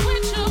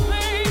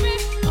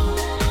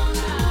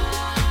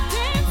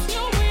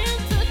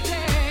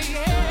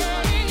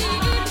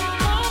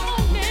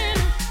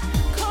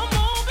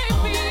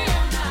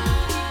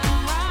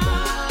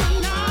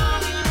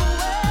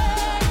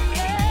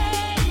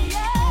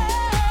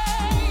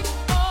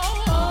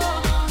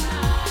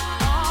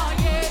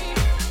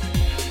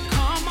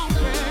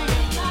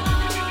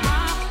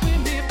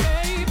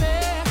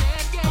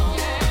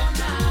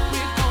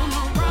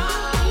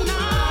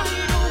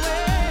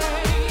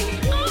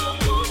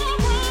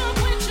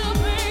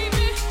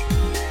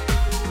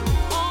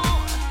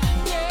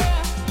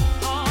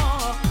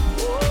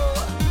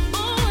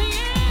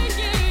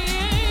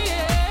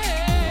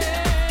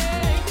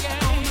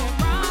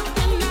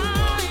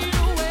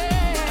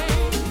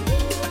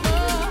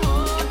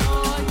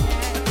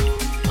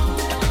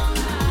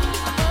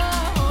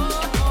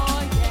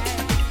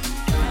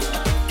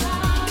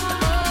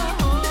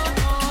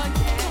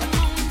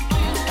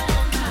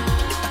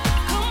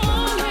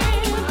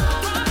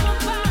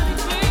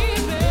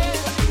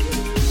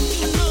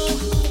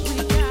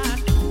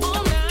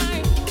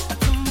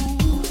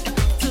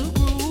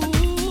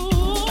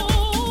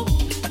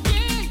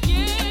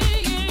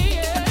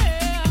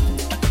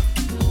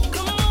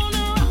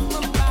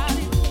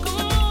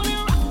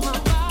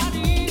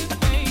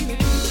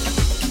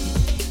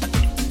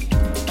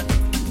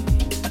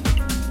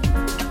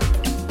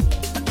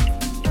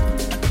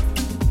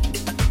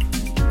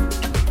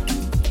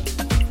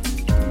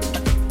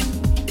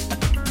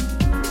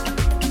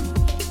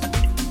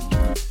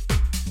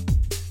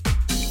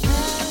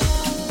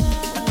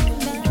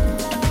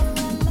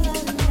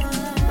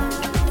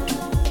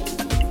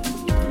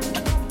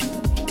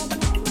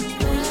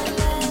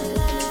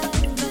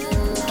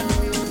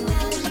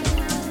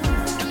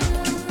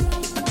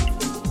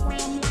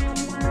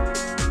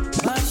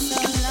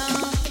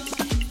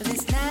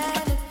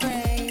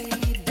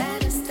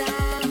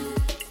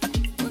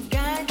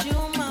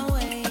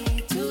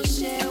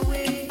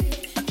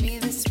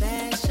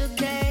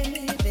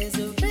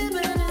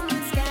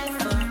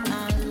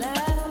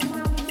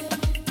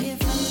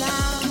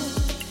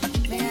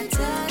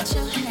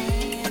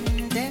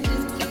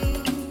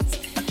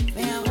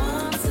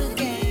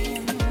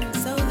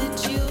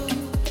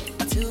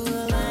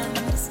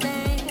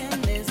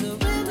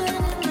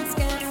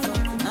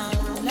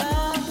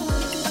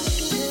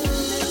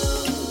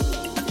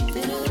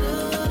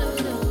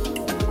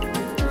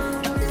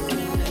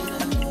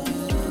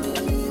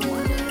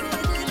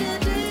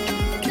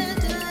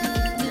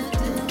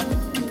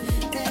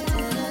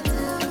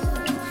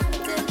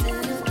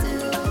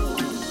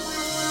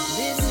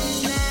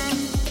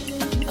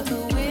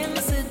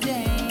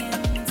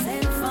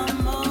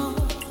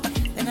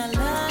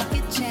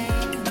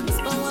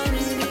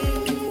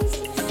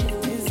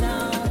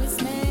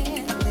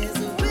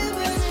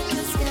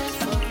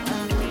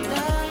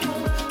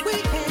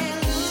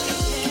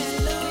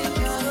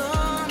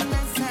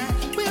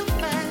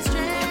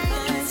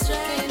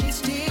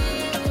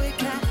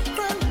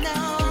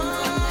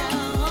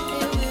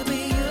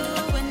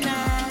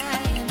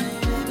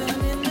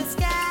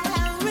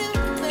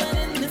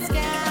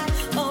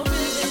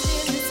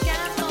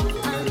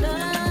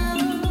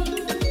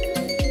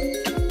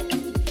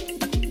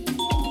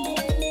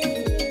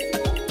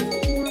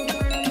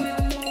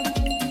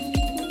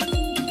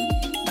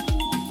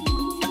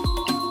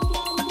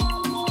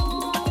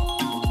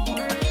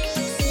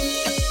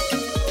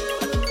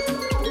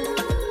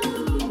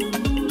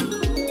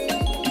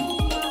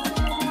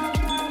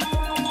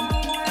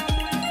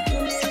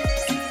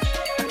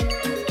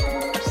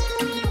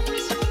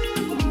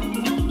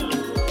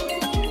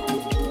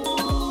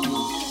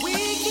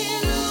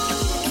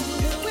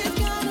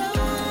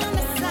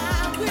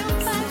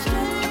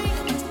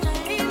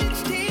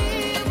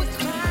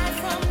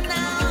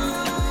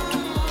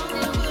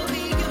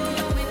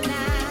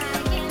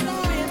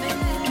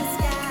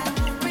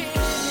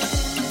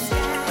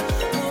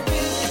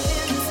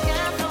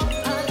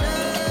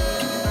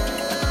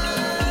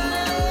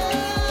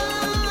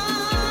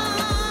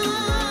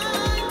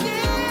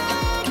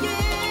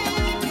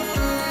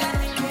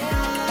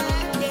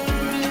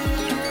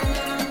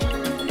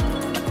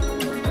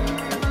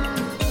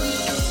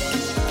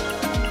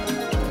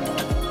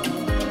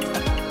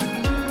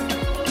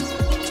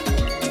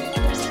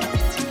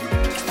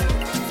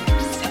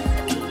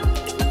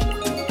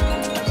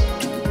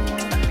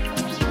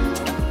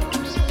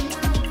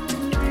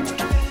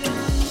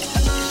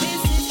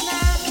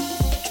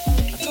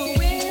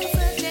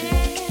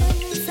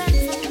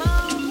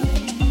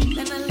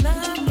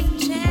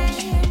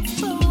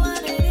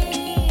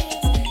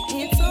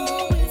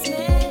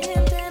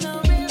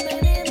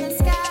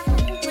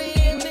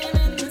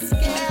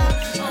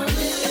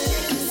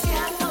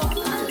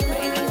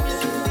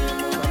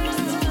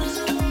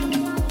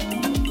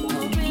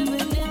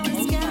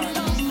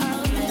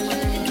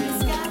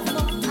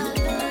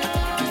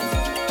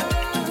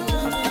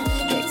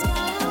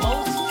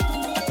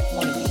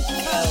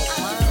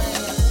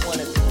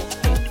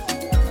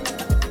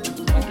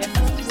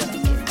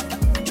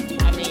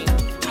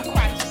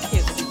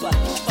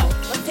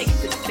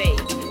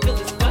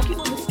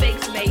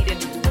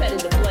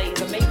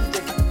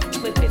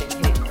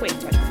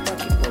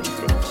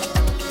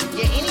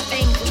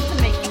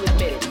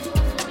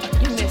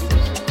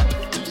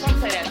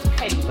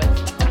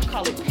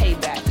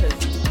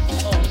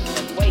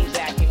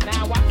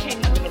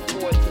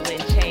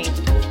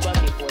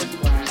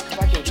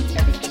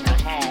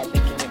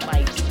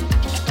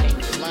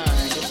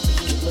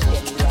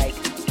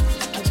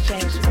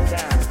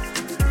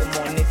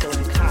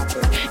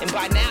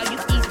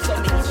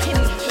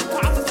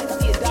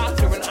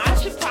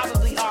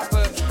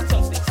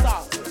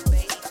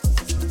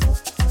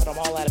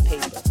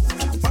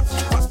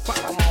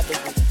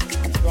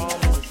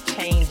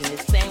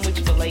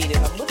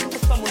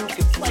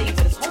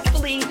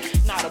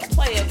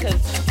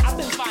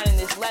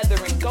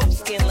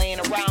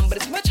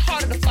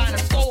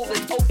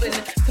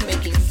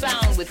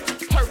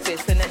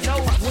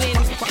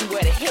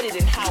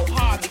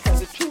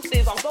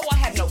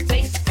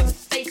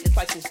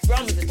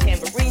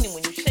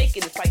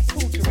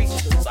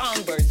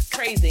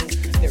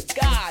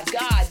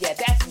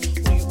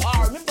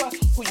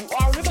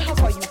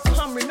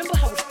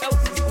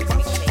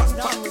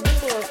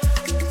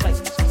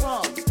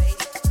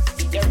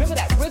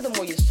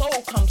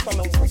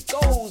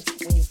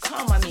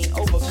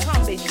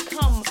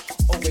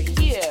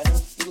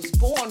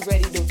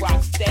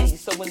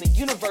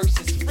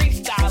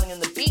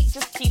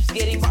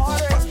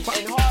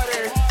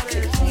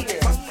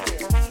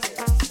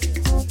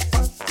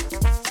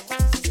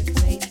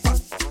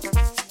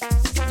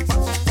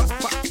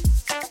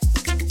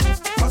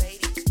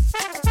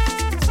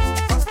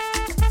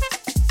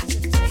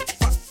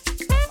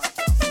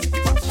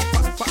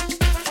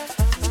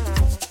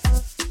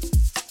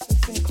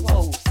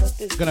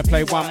 this. Gonna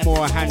play one more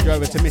and hand you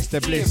over to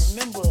Mr. Bliss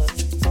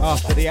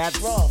after the ads.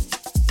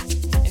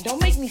 And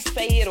don't make me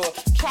say it or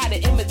try to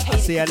imitate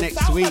See you it.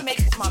 next week.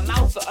 Makes my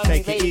mouth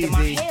Take it and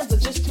my easy. hands are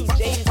just too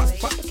jaded to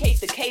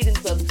replicate the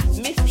cadence of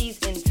Missy's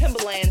in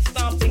Timberland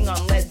stomping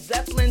on Led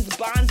Zeppelin's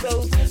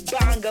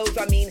bongos,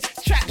 I mean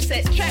trap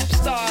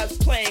stars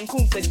playing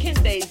Kunta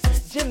Kinte's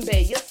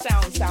djembe. Your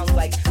sound sounds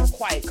like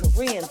quiet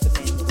Korean to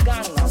me.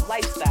 Ghana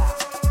lifestyle.